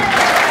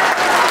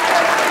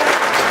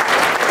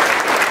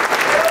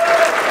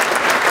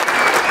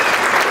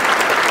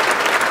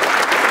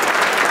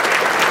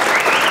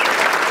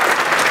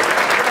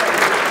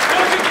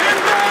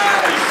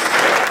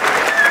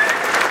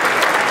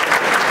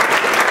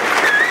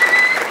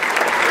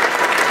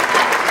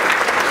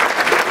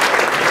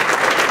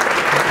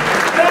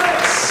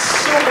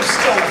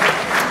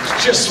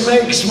 Just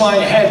makes my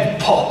head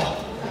pop.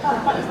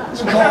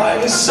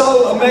 God, it's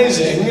so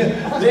amazing.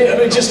 I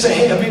mean, just to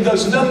hear,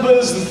 those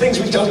numbers, the things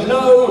we don't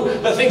know,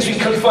 the things we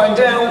could find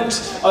out.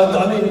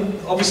 I mean,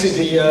 obviously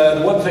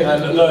the one thing I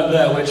learned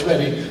there, which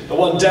maybe the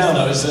one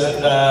downer, is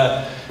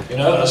that, you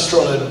know,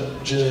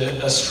 astronomers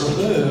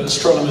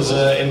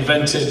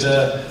invented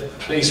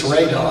police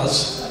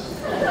radars.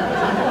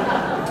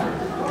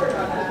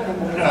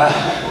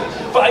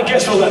 But I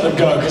guess we'll let them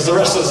go, because the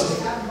rest of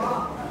us...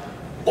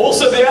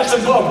 Also the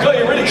atom bomb. God,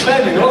 you're really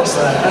claiming lots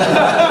there.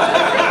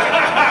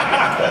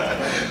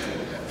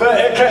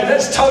 But okay,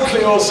 that's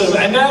totally awesome.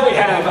 And now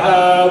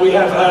we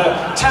have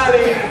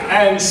Tally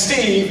and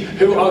Steve,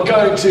 who are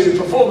going to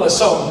perform a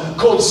song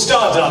called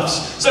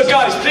Stardust. So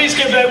guys, please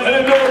give them an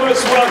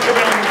enormous welcome.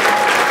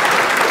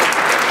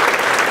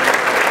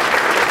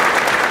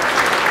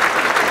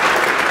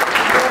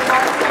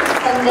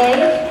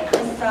 Sunday.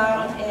 This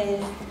song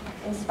is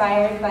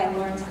inspired by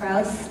Lawrence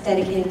Krauss,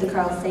 dedicated to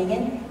Carl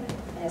Sagan.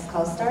 It's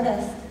called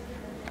Stardust.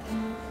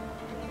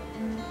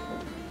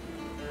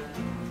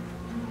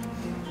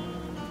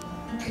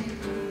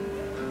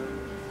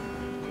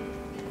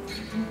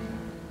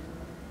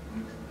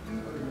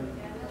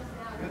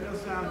 Got no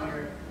sound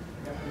here.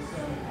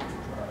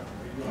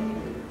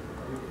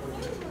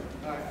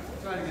 All right,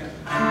 try it again.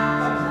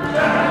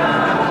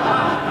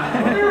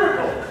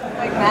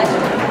 Like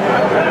magic.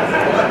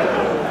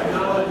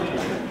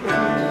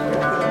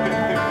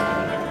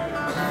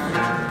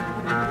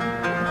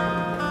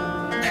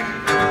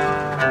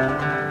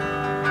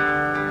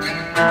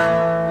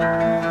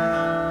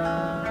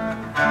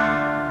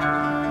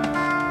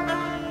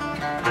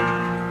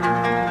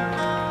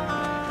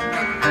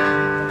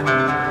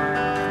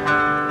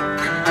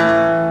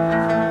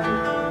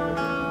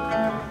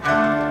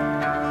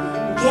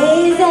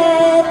 Gaze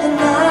at the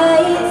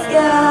night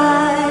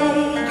sky.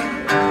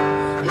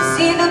 You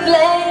see the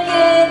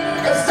blanket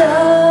of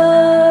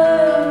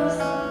stars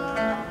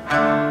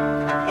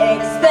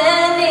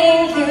expanding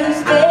through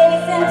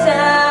space and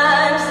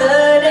time.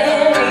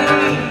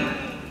 Suddenly,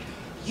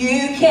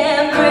 you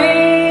can't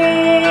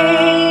breathe,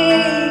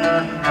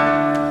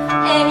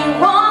 and you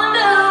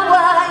wonder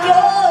why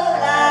you're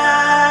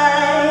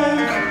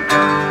alive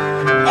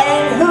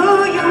and who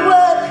you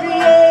were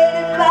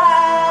created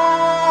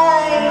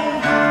by.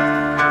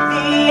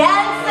 The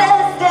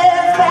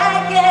ancestors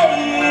back at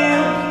you,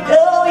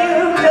 though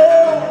you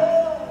don't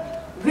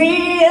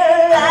realize.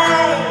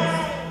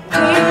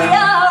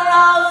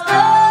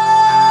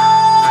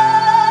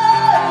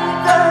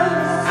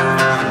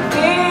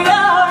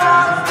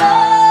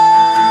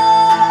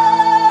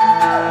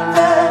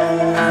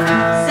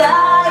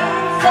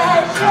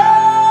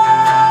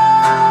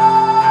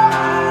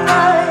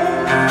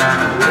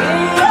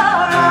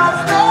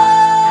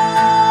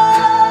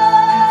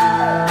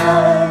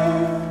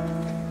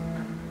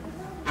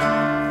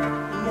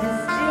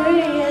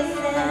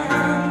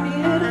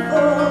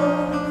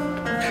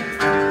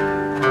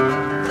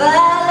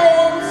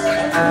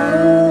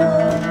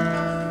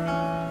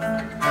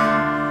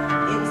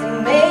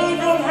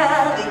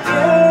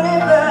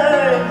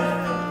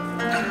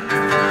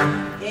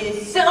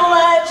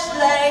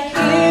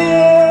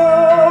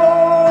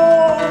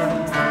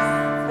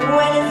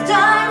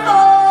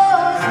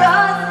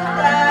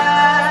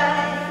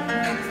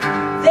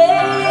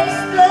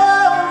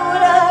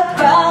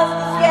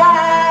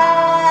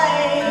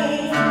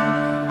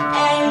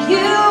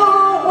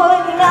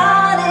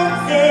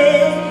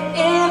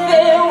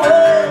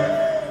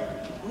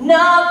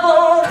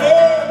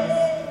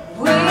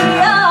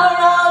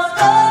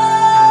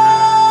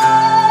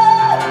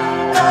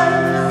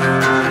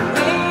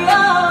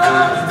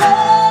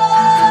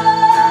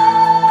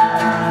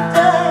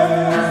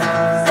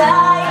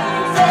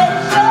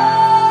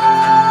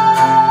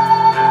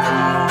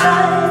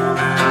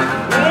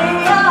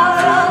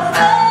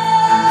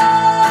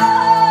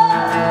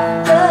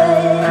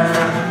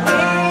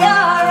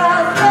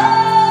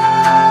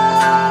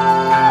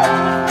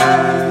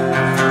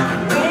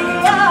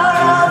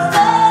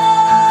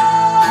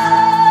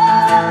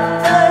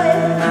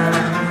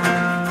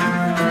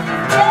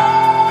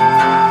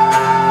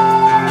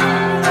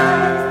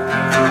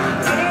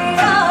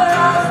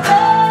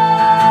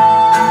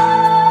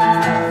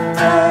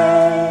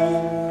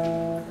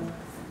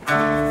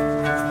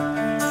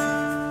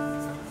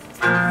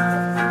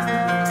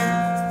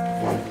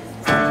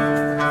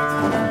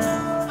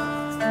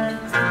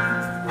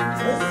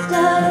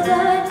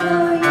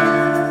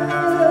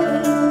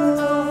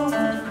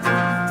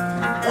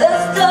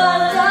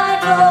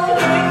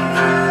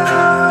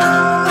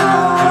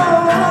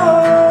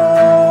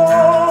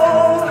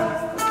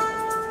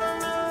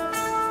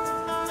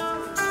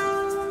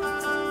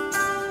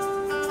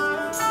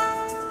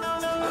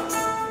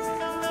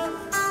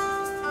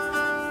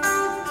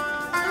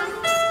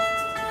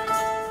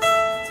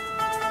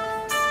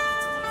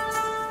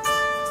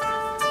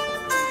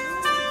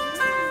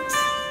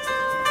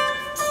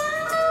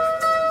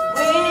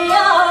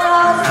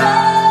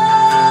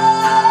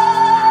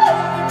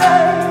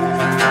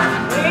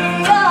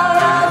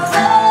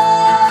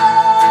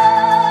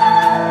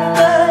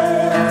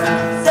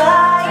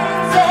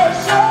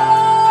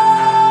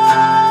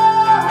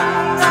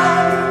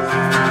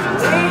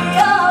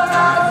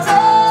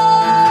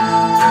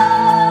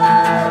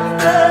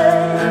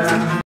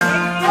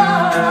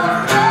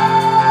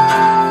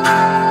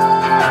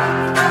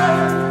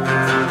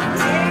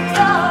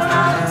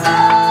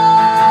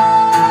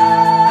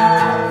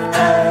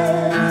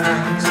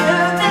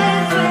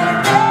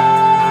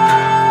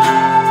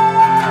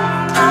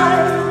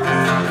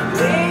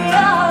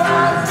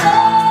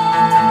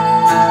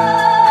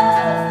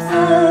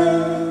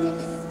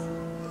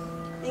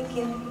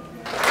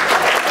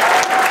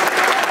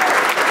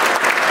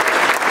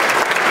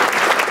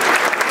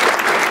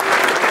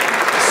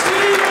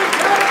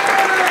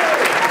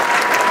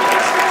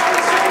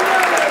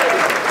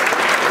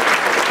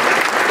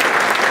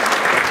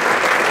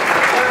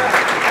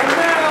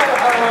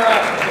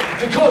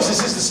 course,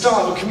 this is the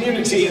start of a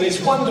community, and it's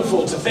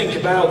wonderful to think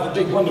about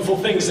the big, wonderful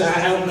things that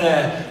are out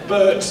there.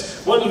 But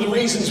one of the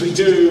reasons we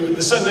do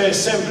the Sunday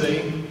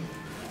Assembly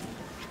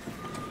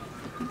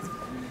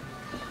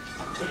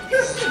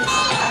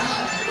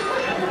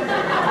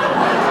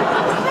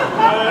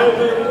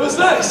it was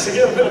nice to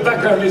get a bit of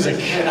background music.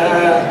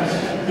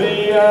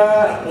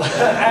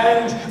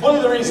 And one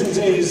of the reasons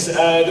is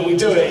that we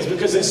do it is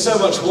because there's so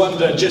much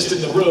wonder just in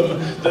the room.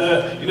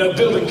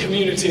 Building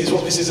community is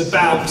what this is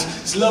about.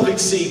 It's lovely to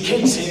see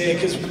kids here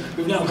because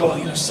we've now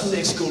got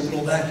Sunday school and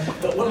all that.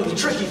 But one of the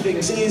tricky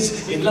things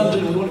is in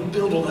London we want to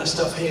build all that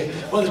stuff here.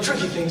 One of the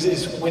tricky things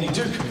is when you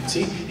do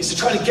community is to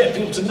try to get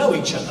people to know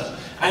each other.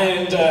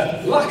 And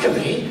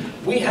luckily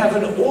we have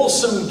an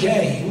awesome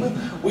game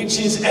which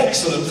is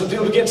excellent for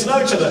people to get to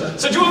know each other.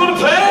 So do you all want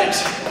to play it?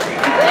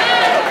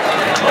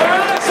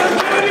 Alright, so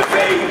get on your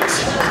feet!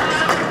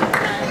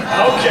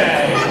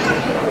 Okay.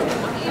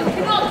 You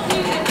cannot do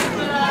this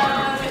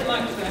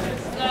like this.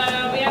 So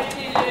we have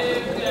to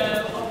go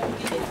off.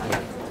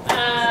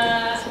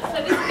 So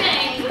this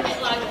game is a bit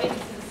like this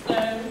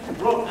stone.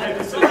 Rock,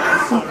 paper,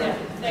 scissors, sorry. Yeah,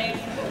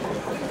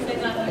 same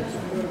language.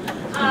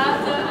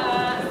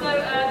 So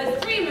there's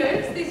 3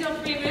 moves. These are your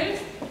 3 moves.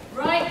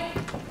 Right,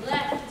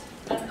 left,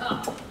 and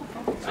up.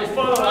 So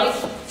follow right,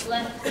 us.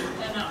 left,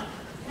 and up.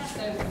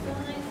 So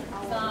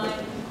side,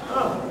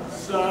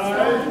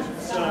 Side,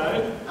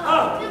 side,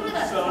 up,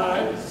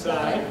 side,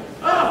 side,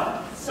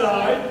 up,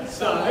 side,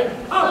 side,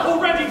 up.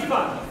 Already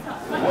fun.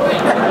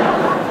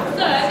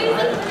 So these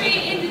are 3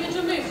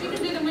 individual moves. You can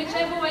do them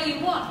whichever way you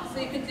want. So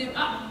you can do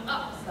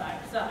up, side,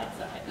 side,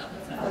 side, up,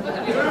 side.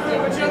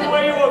 Whichever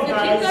way you want, So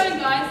guys. keep going,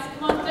 guys.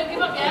 Come on, don't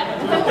give up yet.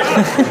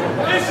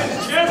 This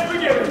is just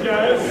beginning,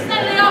 guys.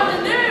 Saturday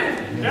afternoon.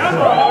 Come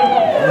on.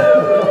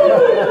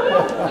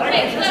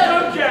 Okay, Just so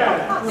don't care.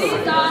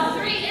 these are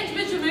 3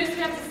 individual moves. We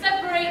have to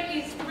separate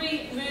these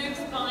 3 moves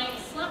by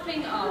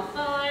slapping our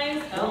thighs.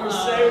 When we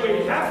say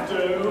we have to,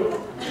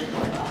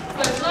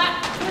 So slap,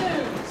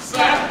 move.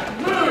 slap,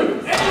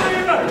 move. Anyway,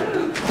 you know.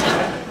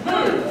 Slap,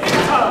 move. In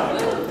time.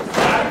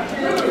 Slap,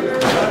 move.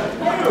 Slap,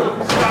 move.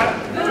 Slap,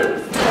 move.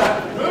 Slap,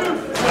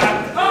 move.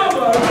 Slap. Oh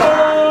my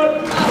God!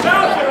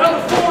 Now for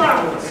another 4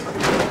 hours.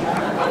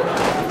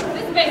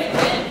 This is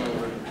basically it.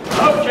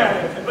 Okay,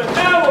 but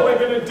now what we're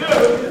going to do,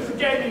 it's a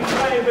game you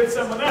play with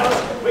someone else,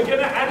 we're going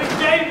to add a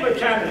game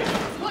mechanic. So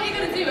what you're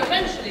going to do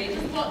eventually,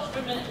 just watch for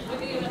a minute, we're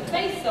going to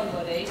face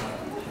somebody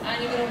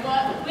and you're going to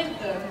work with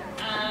them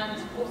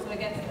and also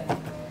against them.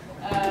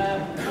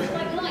 It's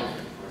like life.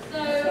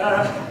 So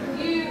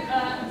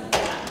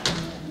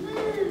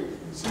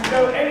So you go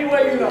any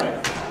way you like.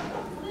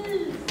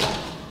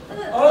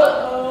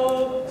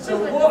 Uh-oh. So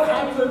what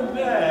happened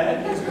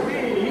there is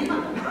we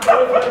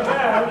both went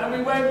down and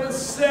we went the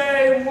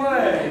same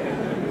way.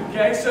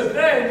 Okay, so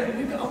then,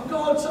 you go, oh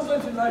God,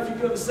 sometimes in life you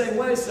go the same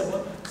way as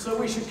someone, so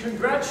we should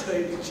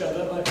congratulate each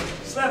other by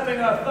slapping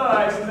our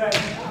thighs and then...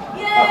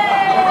 yay!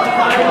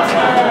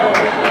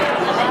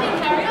 And then you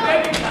carry on. Then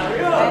you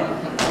carry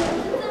on.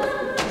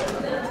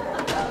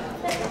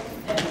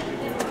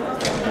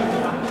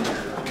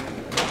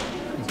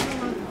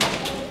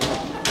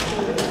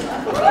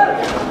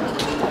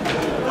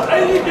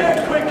 And you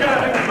get quicker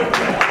and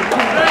quicker.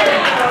 There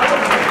you go.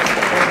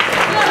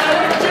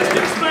 Just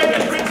explain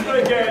the principle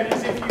again,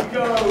 is if you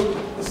go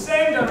the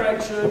same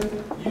direction,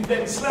 you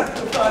then slap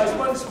the thighs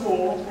once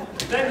more,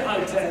 then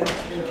high 10,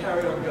 and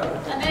carry on going.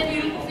 And then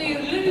you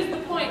lose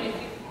the point if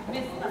you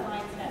miss the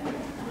high 10.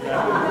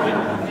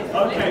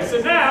 Yeah. Okay, so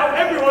now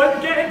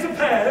everyone get into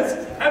pairs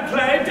and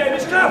play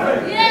Danish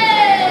clapping. Yay!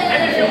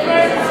 And if you're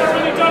playing with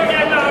someone you don't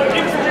yet know,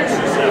 introduce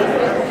yourself.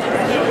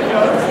 Here we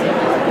go.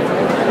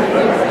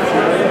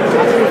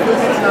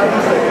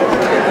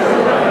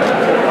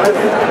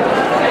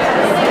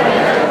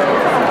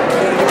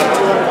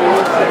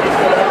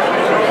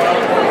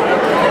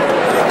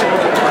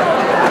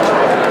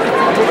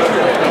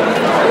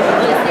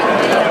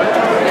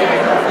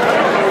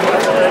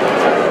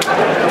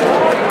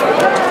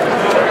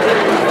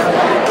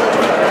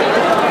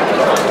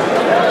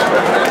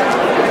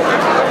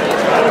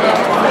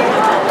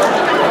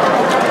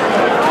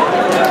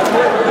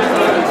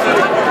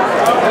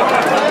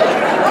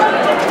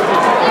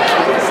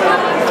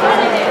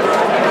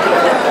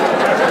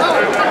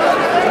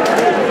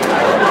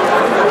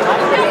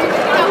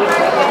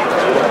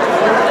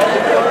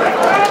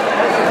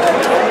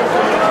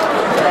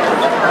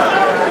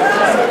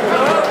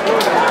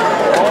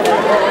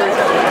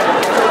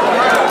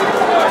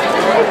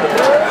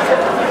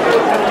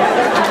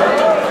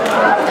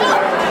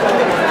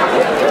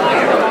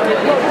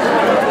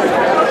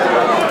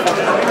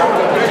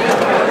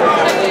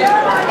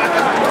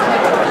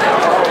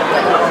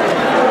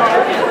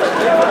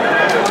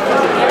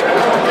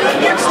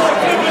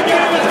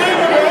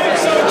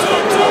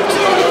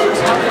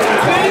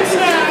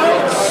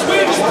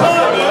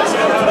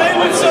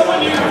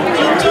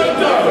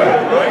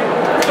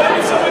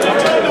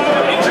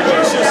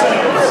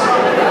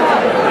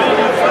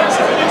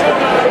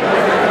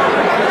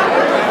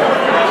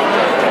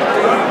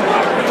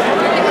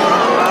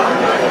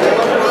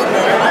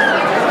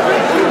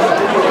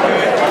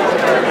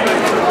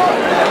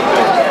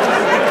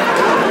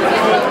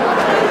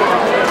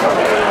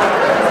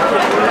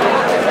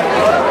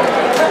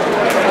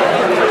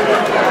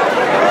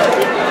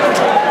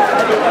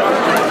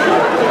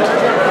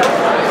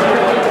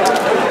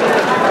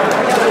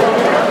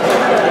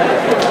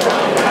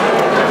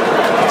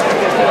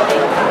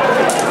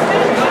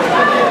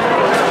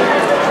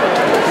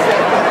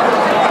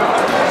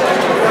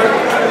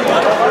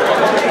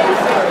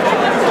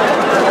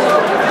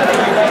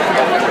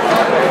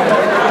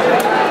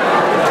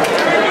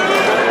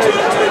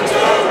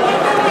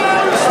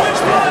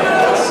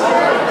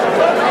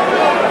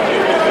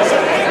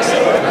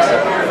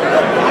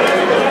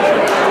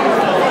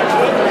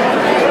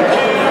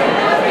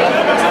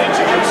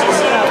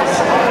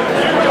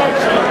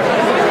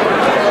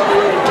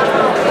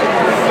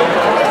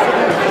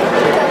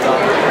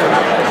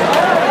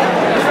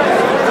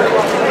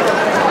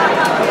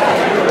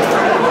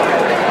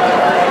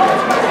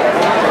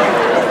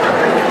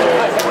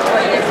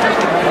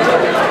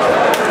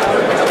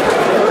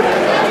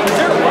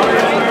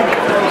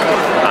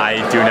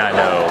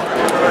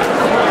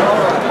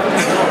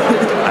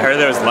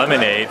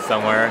 lemonade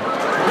somewhere.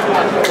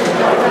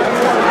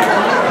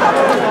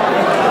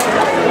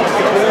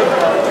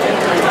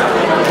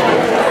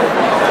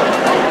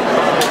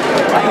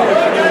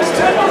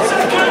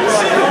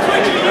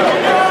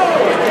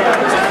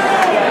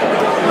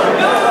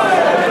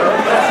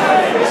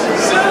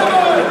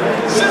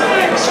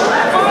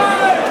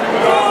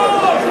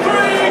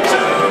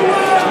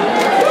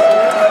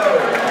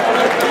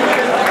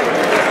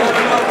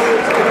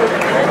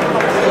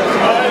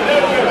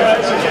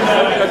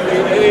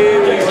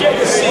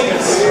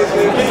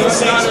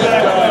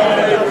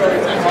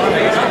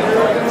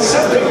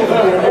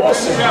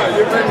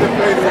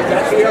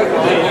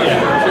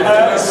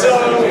 So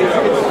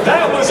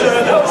that was a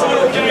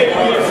little game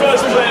we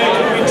first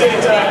played. We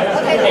did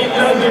in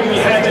London. We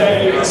had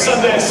a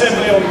Sunday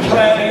assembly on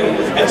play,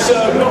 and so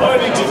not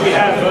only did we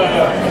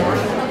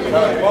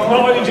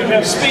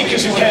have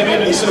speakers who came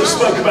in and sort of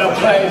spoke about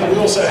play, but we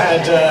also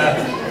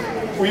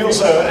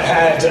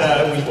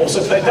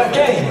played that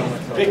game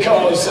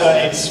because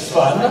it's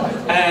fun,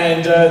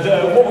 and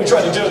what we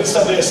try to do at the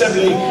Sunday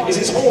Assembly is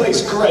it's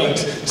always great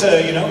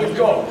to, you know,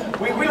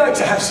 we like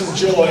to have some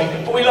joy,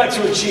 but we like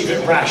to achieve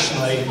it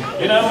rationally,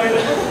 we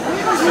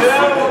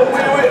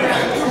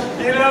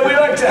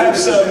like to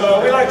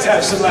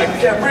have some, like,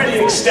 really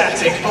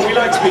ecstatic, but we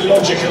like to be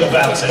logical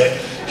about it.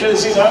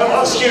 Because, you know,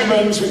 us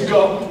humans, we've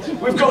got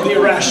the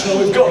irrational,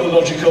 we've got the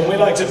logical, we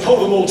like to pull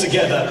them all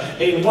together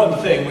in one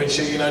thing, which,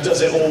 you know,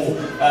 does it all.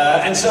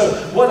 And so,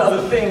 one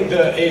other thing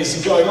that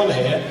is going on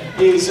here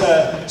is,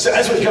 so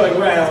as we're going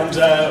around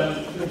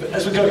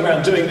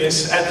doing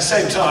this, at the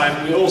same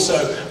time, we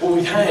also, well,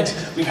 we've had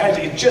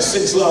just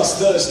since last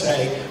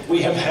Thursday,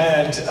 we've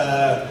had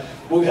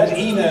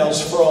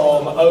emails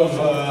from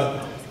over,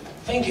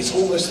 I think it's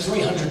almost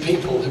 300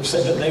 people who've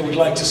said that they would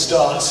like to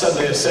start a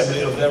Sunday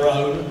Assembly of their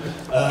own.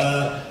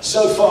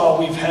 So far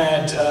we've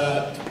had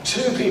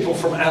 2 people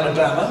from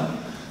Alabama,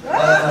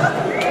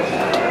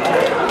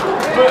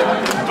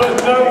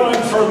 but no one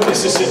from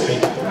Mississippi.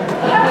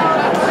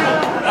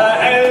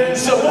 And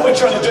so what we're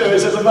trying to do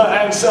is,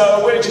 and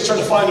so we're just trying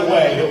to find a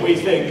way that we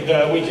think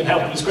that we can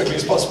help them as quickly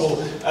as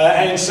possible.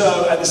 And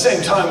so at the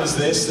same time as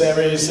this,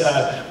 there is,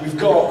 we've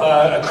got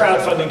a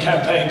crowdfunding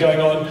campaign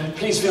going on.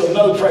 Please feel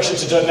no pressure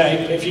to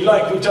donate. If you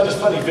like, we've done a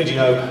funny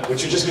video,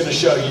 which we're just going to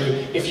show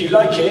you. If you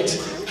like it,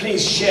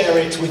 please share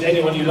it with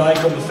anyone you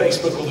like on the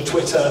Facebook or the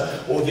Twitter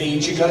or the,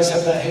 do you guys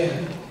have that here?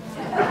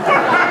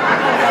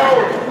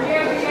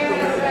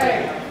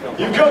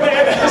 You've got the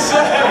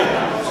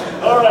NSA!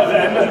 All right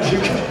then,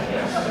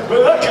 but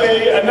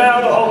luckily, and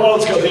now the whole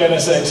world's got the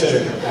NSA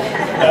too.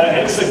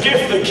 It's the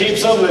gift that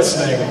keeps on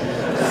listening.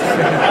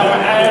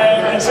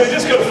 And so we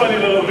just got a funny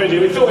little video.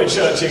 We thought we'd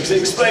show it to you because it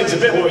explains a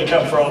bit where we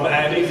come from,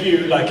 and if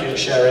you like it,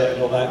 share it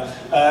and all that.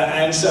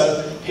 And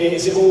so here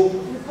is it all.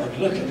 Oh,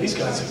 look, these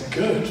guys are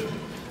good.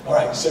 All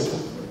right, so.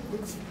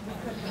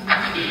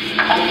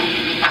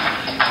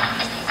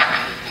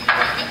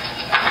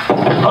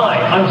 Hi,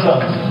 I'm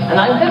Sanderson. And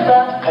I'm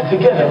Pippa. And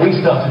together we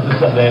started the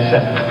Sunday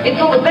Assembly.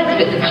 It's all the best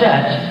bits of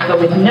church, but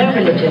with no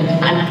religion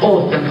and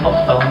awesome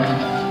pop songs.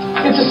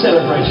 It's a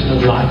celebration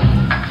of life.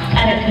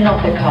 And it's not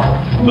a cult.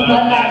 But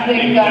that's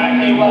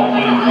exactly what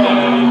we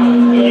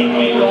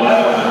say. To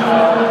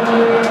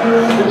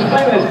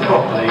explain this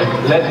properly,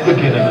 let's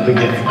begin at the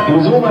beginning. It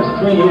was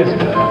almost 3 years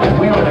ago, and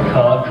we were in a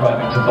car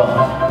driving to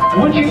Bath.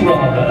 Would you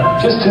rather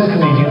just 2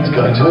 comedians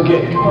going to a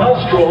gig? No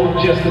straw,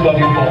 just above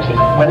your bottom.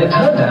 When it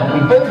turned out we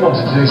both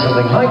wanted to do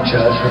something like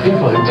church for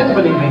people who didn't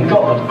believe in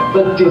God,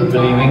 but did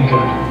believe in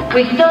good.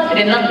 We started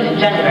in London in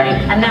January,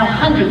 and now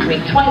hundreds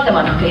meet twice a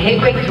month to hear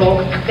great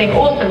talks, sing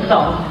awesome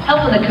songs,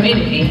 help in the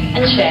community,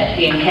 and share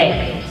tea and cake.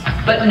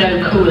 But no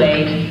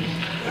Kool-Aid.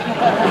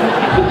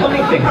 The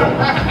funny thing was,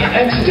 it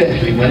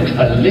accidentally went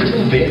a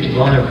little bit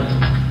viral.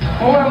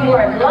 More and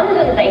more of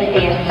London's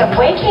atheists are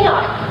waking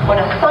up on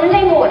a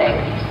Sunday morning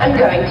and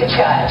going to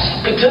church.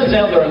 It turns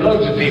out there are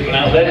loads of people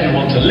out there who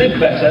want to live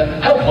better,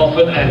 help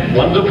often, and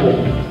wonder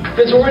more.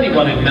 There's already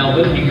one in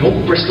Melbourne, New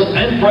York, Bristol,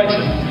 and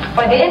Brighton.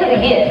 By the end of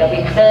the year, there'll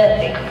be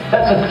 30.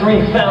 That's a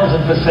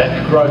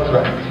 3,000% growth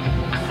rate,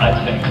 I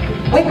think.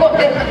 We've got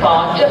this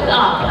far, just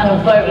us and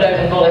a boatload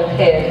of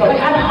volunteers, but we've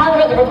had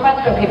hundreds of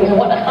requests from people who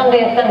want a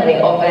Sunday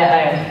assembly of their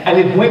own. And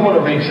if we want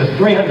to reach the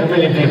 300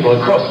 million people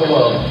across the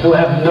world who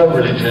have no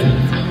religion,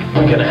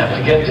 we're going to have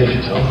to get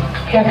digital.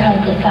 Here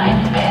comes the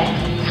science bit.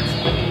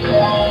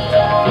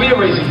 We are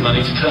raising money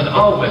to turn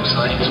our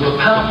website into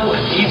a powerful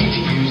and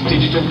easy-to-use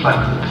digital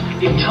platform,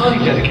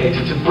 entirely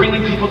dedicated to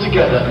bringing people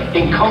together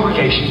in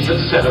congregations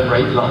that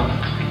celebrate life.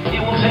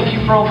 It will take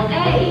you from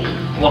A,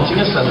 wanting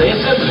a Sunday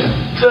assembly,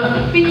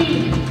 to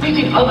B,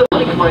 meeting other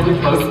like-minded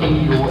folk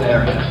in your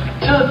area,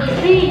 to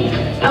C,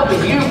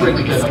 helping you bring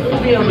together all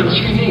the elements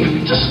you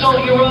need to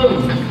start your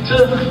own,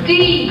 to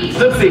D,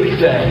 the big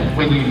day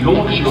when you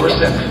launch your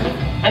assembly.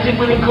 And it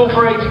will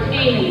incorporate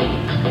E,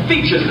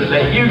 features that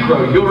let you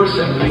grow your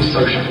assembly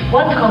socially.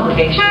 One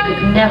congregation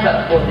could never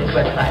afford this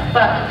website,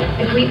 but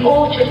if we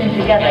all chip in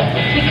together,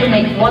 we can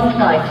make one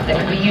site that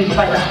can be used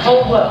by the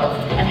whole world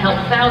and help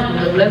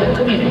thousands of local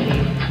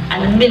communities and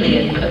and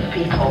millions of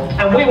people.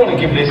 And we want to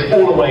give this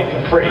all away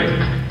for free,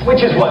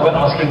 which is why we're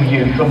asking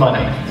you for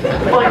money.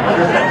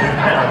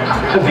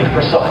 £500,000 to be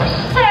precise.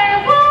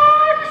 Hey,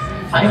 what?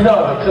 I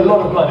know, it's a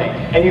lot of money,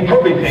 and you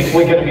probably think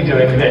we're going to be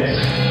doing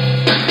this.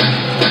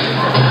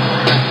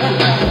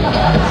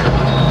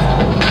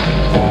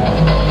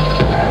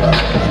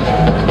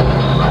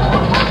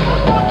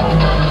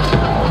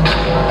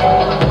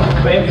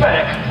 But in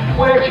fact,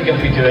 we're actually going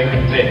to be doing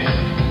this.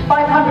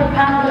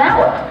 £500 an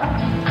hour?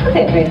 That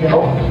seems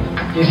reasonable.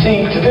 You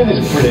see, to do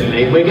this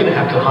brilliantly, we're going to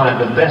have to hire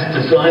the best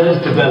designers,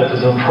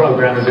 developers and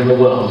programmers in the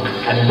world.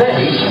 And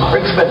they are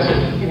expensive.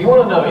 If you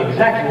want to know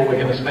exactly what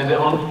we're going to spend it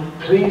on,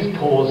 please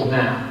pause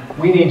now.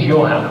 We need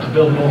your help to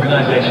build an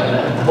organisation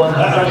that is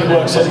 100%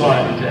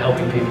 dedicated to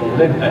helping people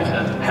live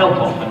better, help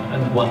often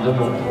and wonder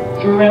more.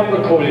 Throughout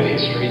recorded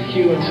history,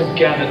 humans have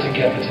gathered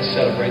together to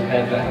celebrate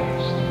their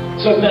values.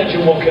 So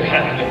imagine what could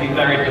happen if we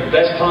married the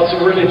best parts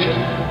of religion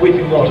with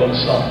modern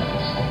science.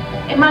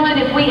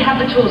 Imagine if we had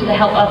the tools to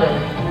help others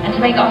and to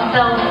make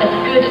ourselves as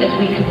good as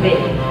we could be.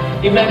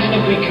 Imagine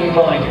if we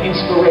combined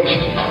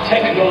inspiration,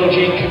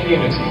 technology and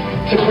community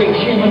to bring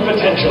human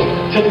potential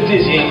to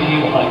dizzying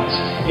new heights.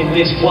 In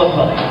this one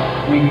life,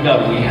 we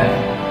know we have.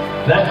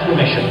 That's the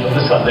mission of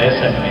the Sunday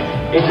Assembly.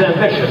 It's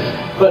ambitious,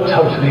 but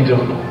totally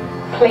doable.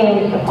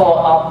 Please support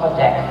our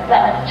project.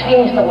 Let us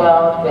change the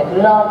world with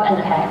love and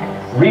tech.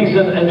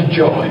 Reason and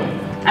joy.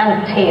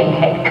 And tea and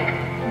cake.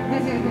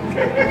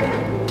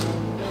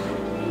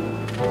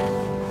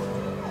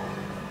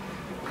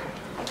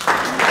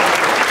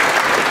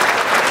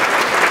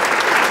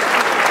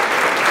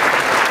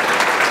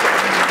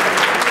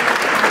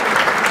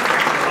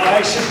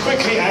 I should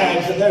quickly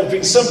add that there have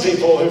been some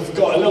people who've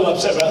got a little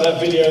upset about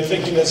that video,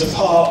 thinking there's a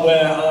part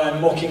where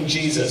I'm mocking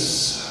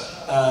Jesus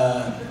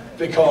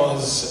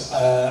because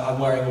I'm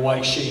wearing a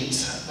white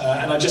sheet.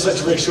 And I'd just like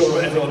to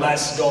reassure everyone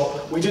that's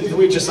not, we're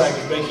just like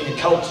making a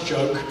cult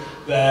joke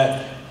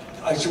there.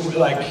 I should,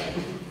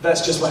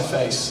 that's just my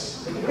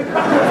face.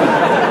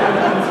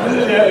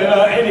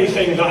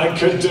 Anything that I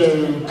could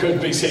do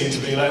could be seen to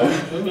be like,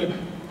 oh, look.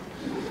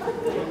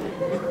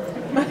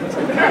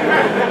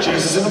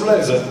 Jesus in a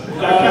blazer.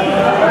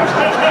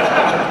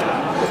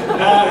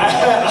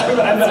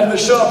 And the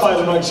sharp eyed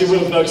amongst you will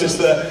have noticed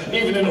that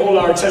even in all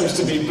our attempts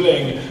to be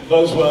bling,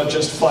 those were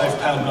just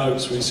 £5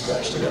 notes we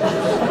scratched together.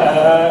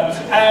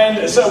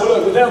 And so,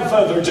 look, without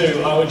further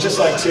ado, I would just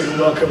like to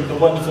welcome the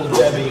wonderful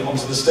Debbie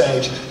onto the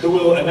stage, who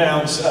will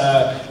announce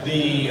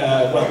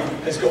well,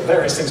 has got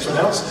various things to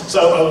announce,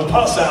 so I will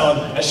pass that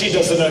on as she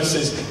does the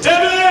notices.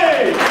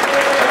 Debbie!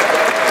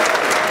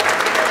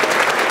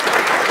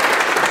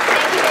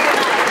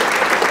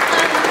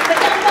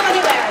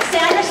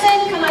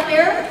 Sanderson, come up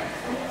here.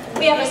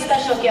 We have a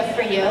special gift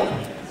for you.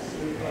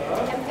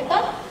 And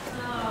Pippa?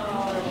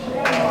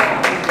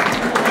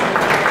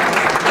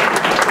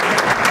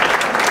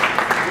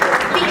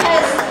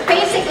 Because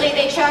basically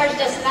they charged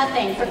us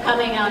nothing for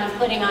coming out and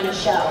putting on a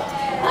show.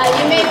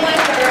 You may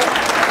wonder,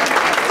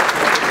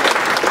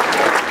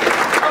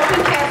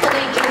 open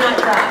carefully, do not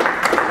drop.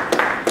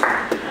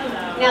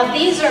 Now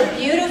these are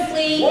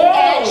beautifully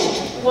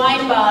edged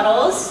wine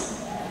bottles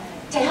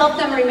to help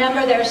them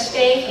remember their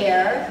stay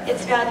here.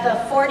 It's got the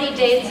 40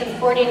 dates and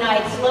 40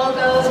 nights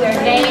logo, their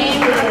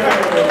name,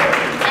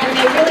 and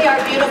they really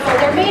are beautiful.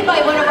 They're made by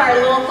one of our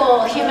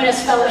local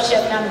Humanist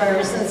Fellowship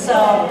members, and so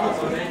I'm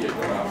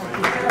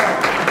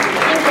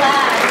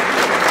glad.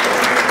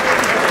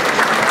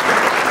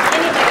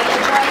 Anyway,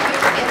 enjoy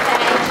your gift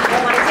bag. You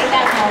don't want to take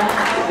that home.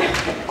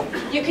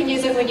 You can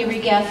use it when you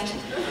regift.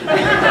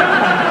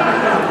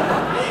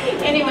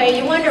 Anyway,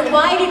 you wonder,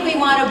 why did we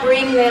want to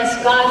bring this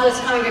godless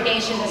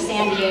congregation to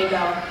San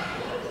Diego?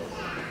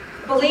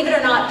 Believe it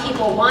or not,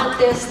 people want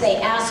this, they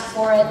ask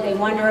for it, they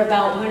wonder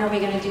about when are we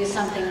going to do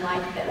something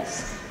like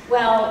this.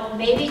 Well,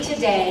 maybe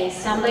today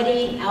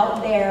somebody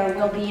out there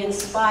will be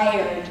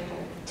inspired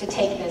to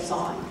take this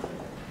on.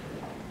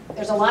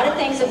 There's a lot of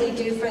things that we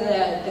do for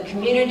the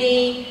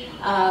community.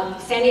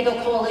 San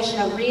Diego Coalition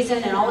of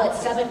Reason and all its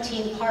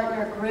 17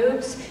 partner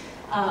groups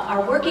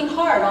are working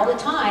hard all the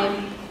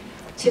time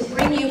to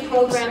bring you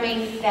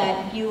programming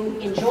that you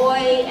enjoy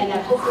and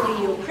that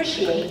hopefully you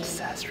appreciate.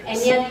 And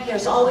yet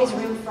there's always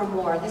room for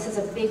more. This is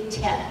a big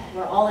tent.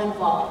 We're all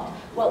involved.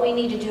 What we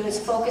need to do is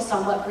focus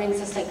on what brings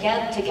us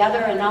together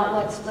and not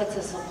what splits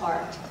us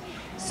apart.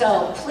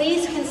 So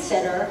please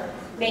consider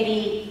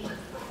maybe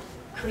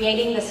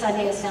creating the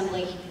Sunday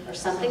Assembly or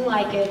something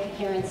like it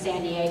here in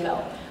San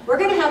Diego. We're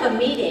going to have a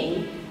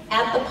meeting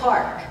at the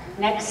park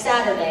next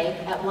Saturday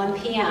at 1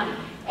 p.m.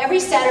 Every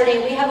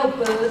Saturday we have a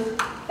booth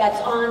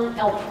that's on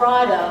El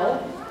Prado,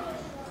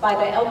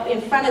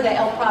 in front of the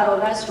El Prado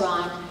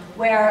restaurant,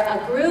 where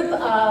a group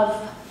of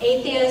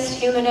atheists,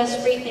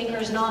 humanists, free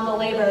thinkers,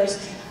 non-believers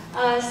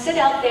sit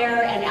out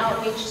there and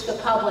outreach to the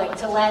public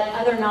to let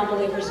other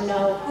non-believers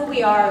know who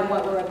we are and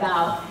what we're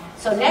about.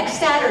 So next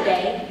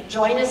Saturday,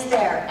 join us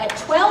there. At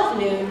 12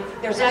 noon,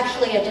 there's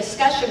actually a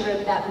discussion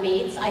group that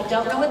meets. I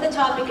don't know what the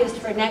topic is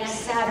for next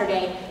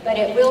Saturday, but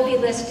it will be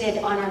listed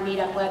on our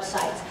meetup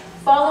websites.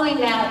 Following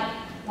that,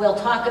 we'll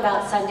talk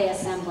about Sunday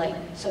Assembly.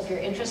 So if you're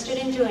interested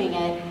in doing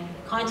it,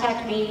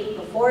 contact me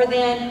before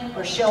then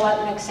or show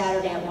up next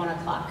Saturday at 1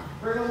 o'clock.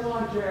 Bring a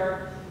lawn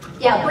chair.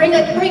 Yeah, bring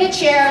a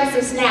chair and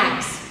some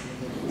snacks.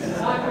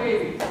 Not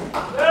me.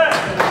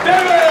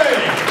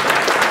 Debbie!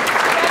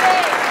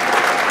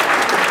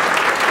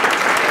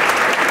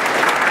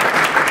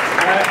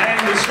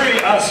 And it's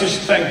really us who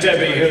should thank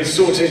Debbie, who has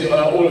sorted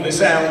all of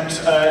this out.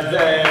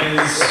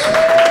 There's...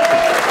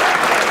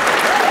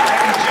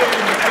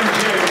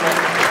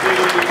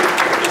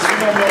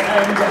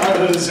 and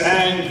others,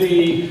 and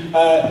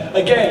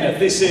again,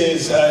 this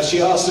is,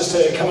 she asked us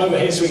to come over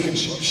here so we could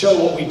show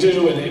what we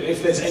do, and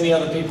if there's any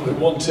other people who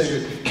want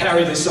to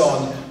carry this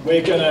on,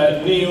 we're going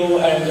to, Neil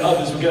and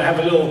others, we're going to have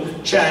a little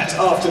chat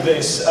after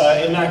this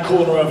in that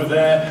corner over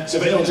there, so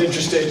if anyone's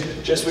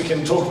interested, just we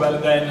can talk about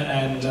it then,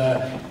 and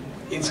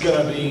it's going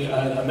to be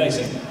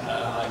amazing,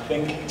 I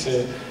think,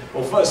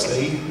 well,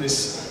 firstly,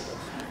 this,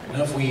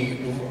 if we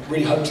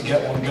really hope to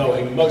get one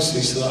going,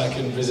 mostly so that I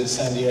can visit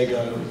San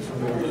Diego for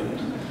more than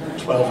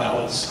 12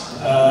 hours.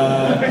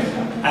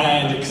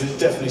 And because it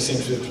definitely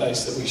seems to be a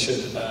place that we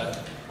should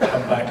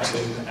come back to.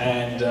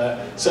 And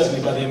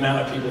certainly by the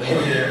amount of people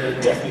here,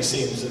 it definitely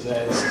seems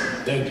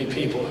that there would be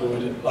people who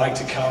would like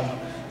to come.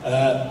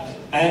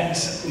 And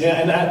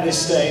at this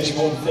stage,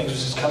 one of the things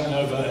was just coming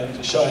over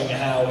and showing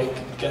how it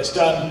gets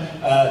done.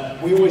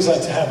 We always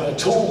like to have a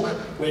talk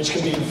which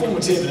can be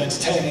informative and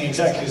entertaining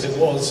exactly as it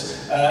was,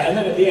 and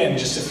then at the end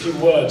just a few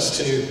words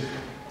to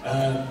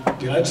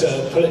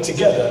to put it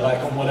together, like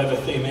on whatever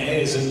theme it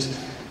is.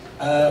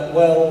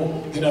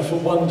 And for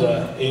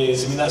wonder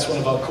is, that's one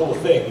of our core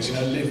things.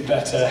 Live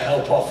better,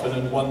 help often,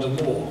 and wonder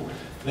more.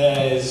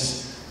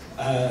 There's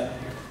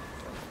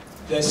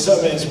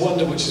there's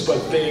wonder which is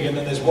both big, and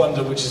then there's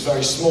wonder which is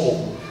very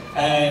small.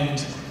 And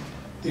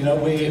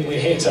we're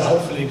here to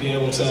hopefully be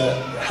able to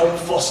help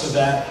foster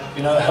that,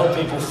 help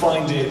people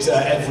find it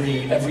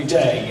every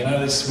day.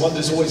 This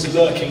wonder's always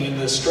lurking in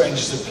the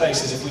strangest of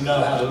places if we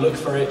know how to look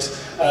for it.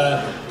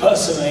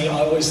 Personally, I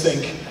always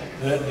think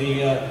that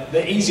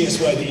the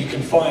easiest way that you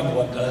can find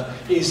wonder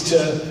is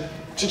to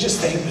just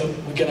think that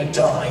we're going to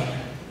die,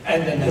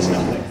 and then there's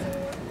nothing.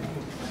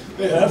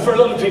 For a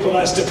lot of people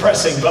that's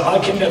depressing, but I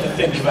can never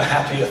think of a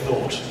happier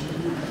thought.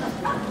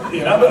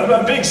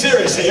 I'm being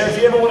serious here. If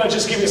you ever want to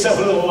just give yourself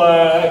a little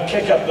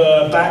kick up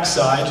the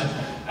backside,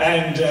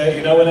 and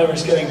whenever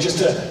it's getting, just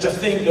to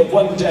think that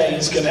one day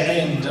it's going to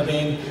end.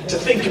 To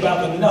think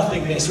about the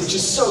nothingness, which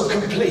is so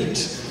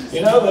complete.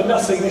 The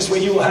nothingness where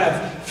you will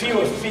have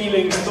fewer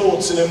feelings,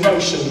 thoughts, and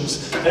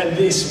emotions than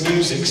this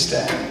music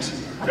stand.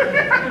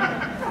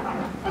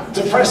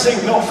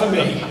 Depressing, not for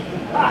me.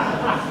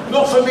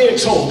 Not for me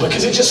at all,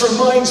 because it just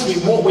reminds me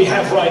what we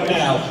have right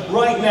now.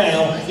 Right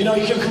now,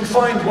 you can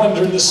find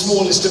wonder in the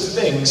smallest of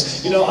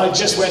things. I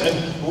just went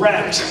and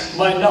rapped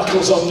my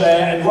knuckles on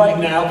there, and right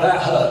now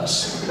that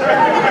hurts.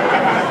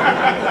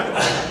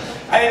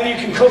 And you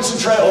can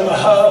concentrate on the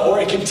hurt, or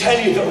it can tell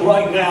you that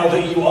right now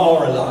that you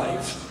are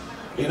alive.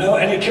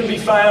 And it can be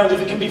found, if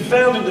it can be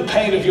found in the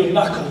pain of your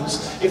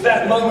knuckles, if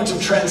that moment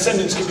of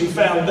transcendence can be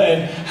found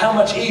then, how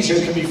much easier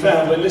it can be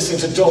found when listening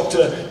to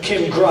Dr.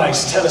 Kim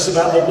Grice tell us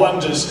about the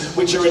wonders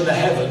which are in the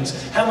heavens.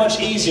 How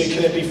much easier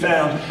can it be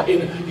found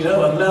in,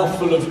 a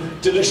mouthful of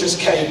delicious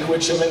cake,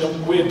 which I'm in a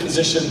weird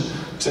position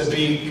to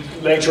be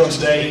later on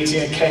today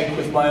eating a cake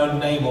with my own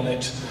name on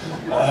it.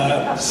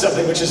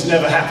 Something which has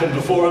never happened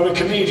before. I'm a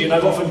comedian,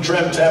 I've often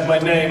dreamt to have my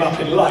name up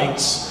in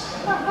lights.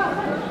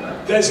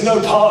 There's no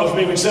part of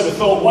me which ever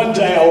thought one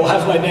day I will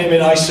have my name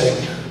in icing.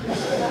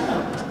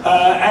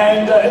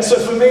 And so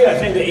for me, I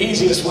think the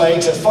easiest way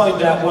to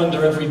find that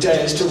wonder every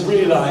day is to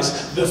realise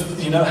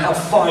how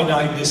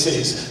finite this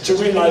is. To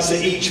realise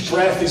that each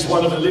breath is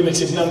one of a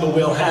limited number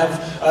we'll have.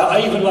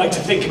 I even like to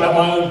think about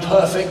my own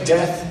perfect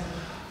death.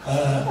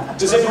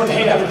 Does anyone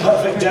here have a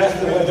perfect death,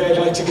 the way they'd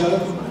like to go?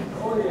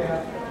 Oh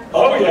yeah.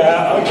 Oh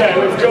yeah, okay,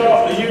 we've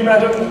got you,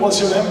 madam, what's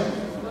your name?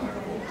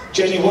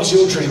 Jenny, what's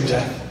your dream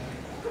death?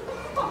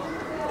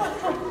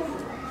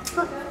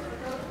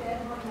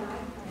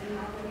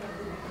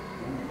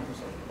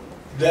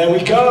 There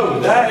we go.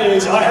 That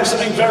is, I have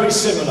something very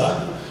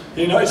similar.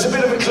 It's a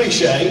bit of a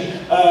cliche,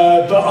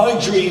 but I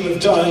dream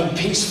of dying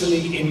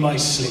peacefully in my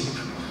sleep,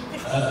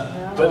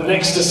 but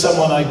next to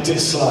someone I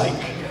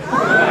dislike.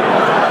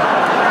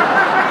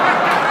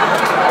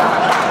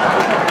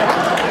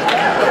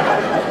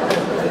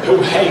 Who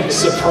hates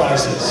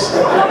surprises.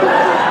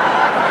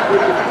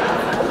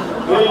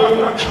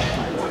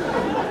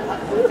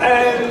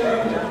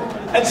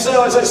 And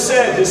so, as I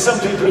said, there's some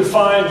people who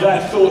find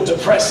that thought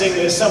depressing,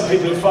 there's some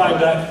people who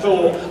find that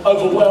thought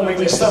overwhelming,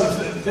 there's some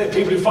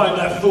people who find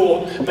that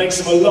thought makes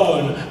them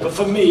alone, but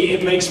for me,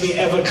 it makes me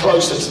ever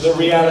closer to the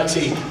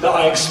reality that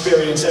I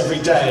experience every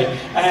day.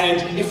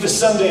 And if the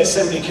Sunday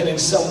Assembly can in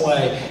some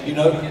way,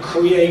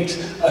 create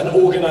an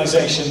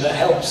organisation that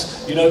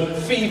helps,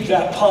 feed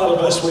that part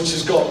of us which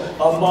has got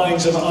our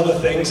minds on other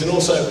things, and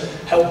also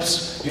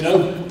helps,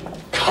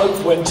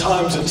 cope when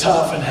times are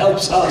tough and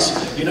helps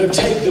us, you know,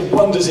 take the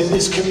wonders in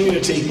this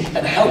community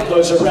and help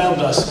those around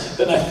us,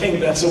 then I think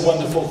that's a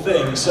wonderful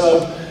thing.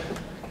 So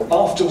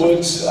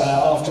afterwards,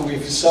 after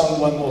we've sung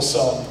one more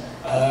song,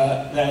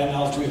 then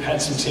after we've had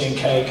some tea and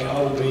cake,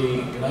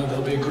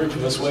 there'll be a group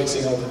of us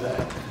waiting over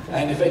there.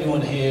 And if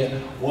anyone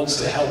here wants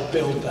to help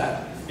build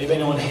that, if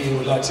anyone here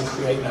would like to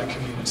create that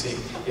community,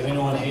 if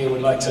anyone here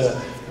would like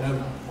to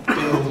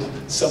build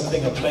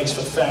something, a place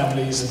for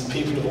families and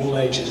people of all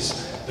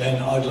ages,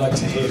 then I'd like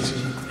to hear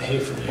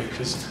from you,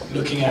 because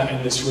looking out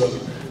in this room,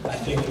 I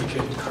think we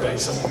could create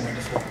something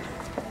wonderful.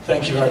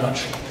 Thank you very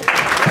much.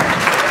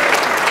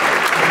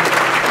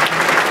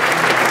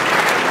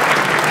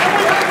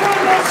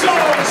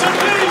 So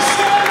please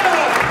stand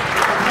up!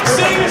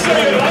 Sing us a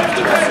life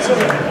depends on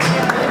it!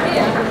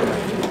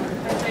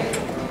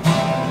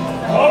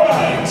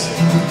 Alright!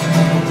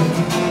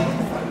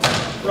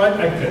 Right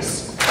like this.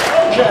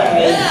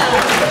 Okay!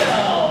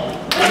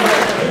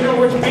 You know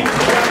which beats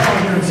the rap on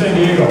here in San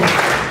Diego?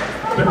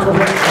 The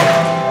correct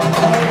part.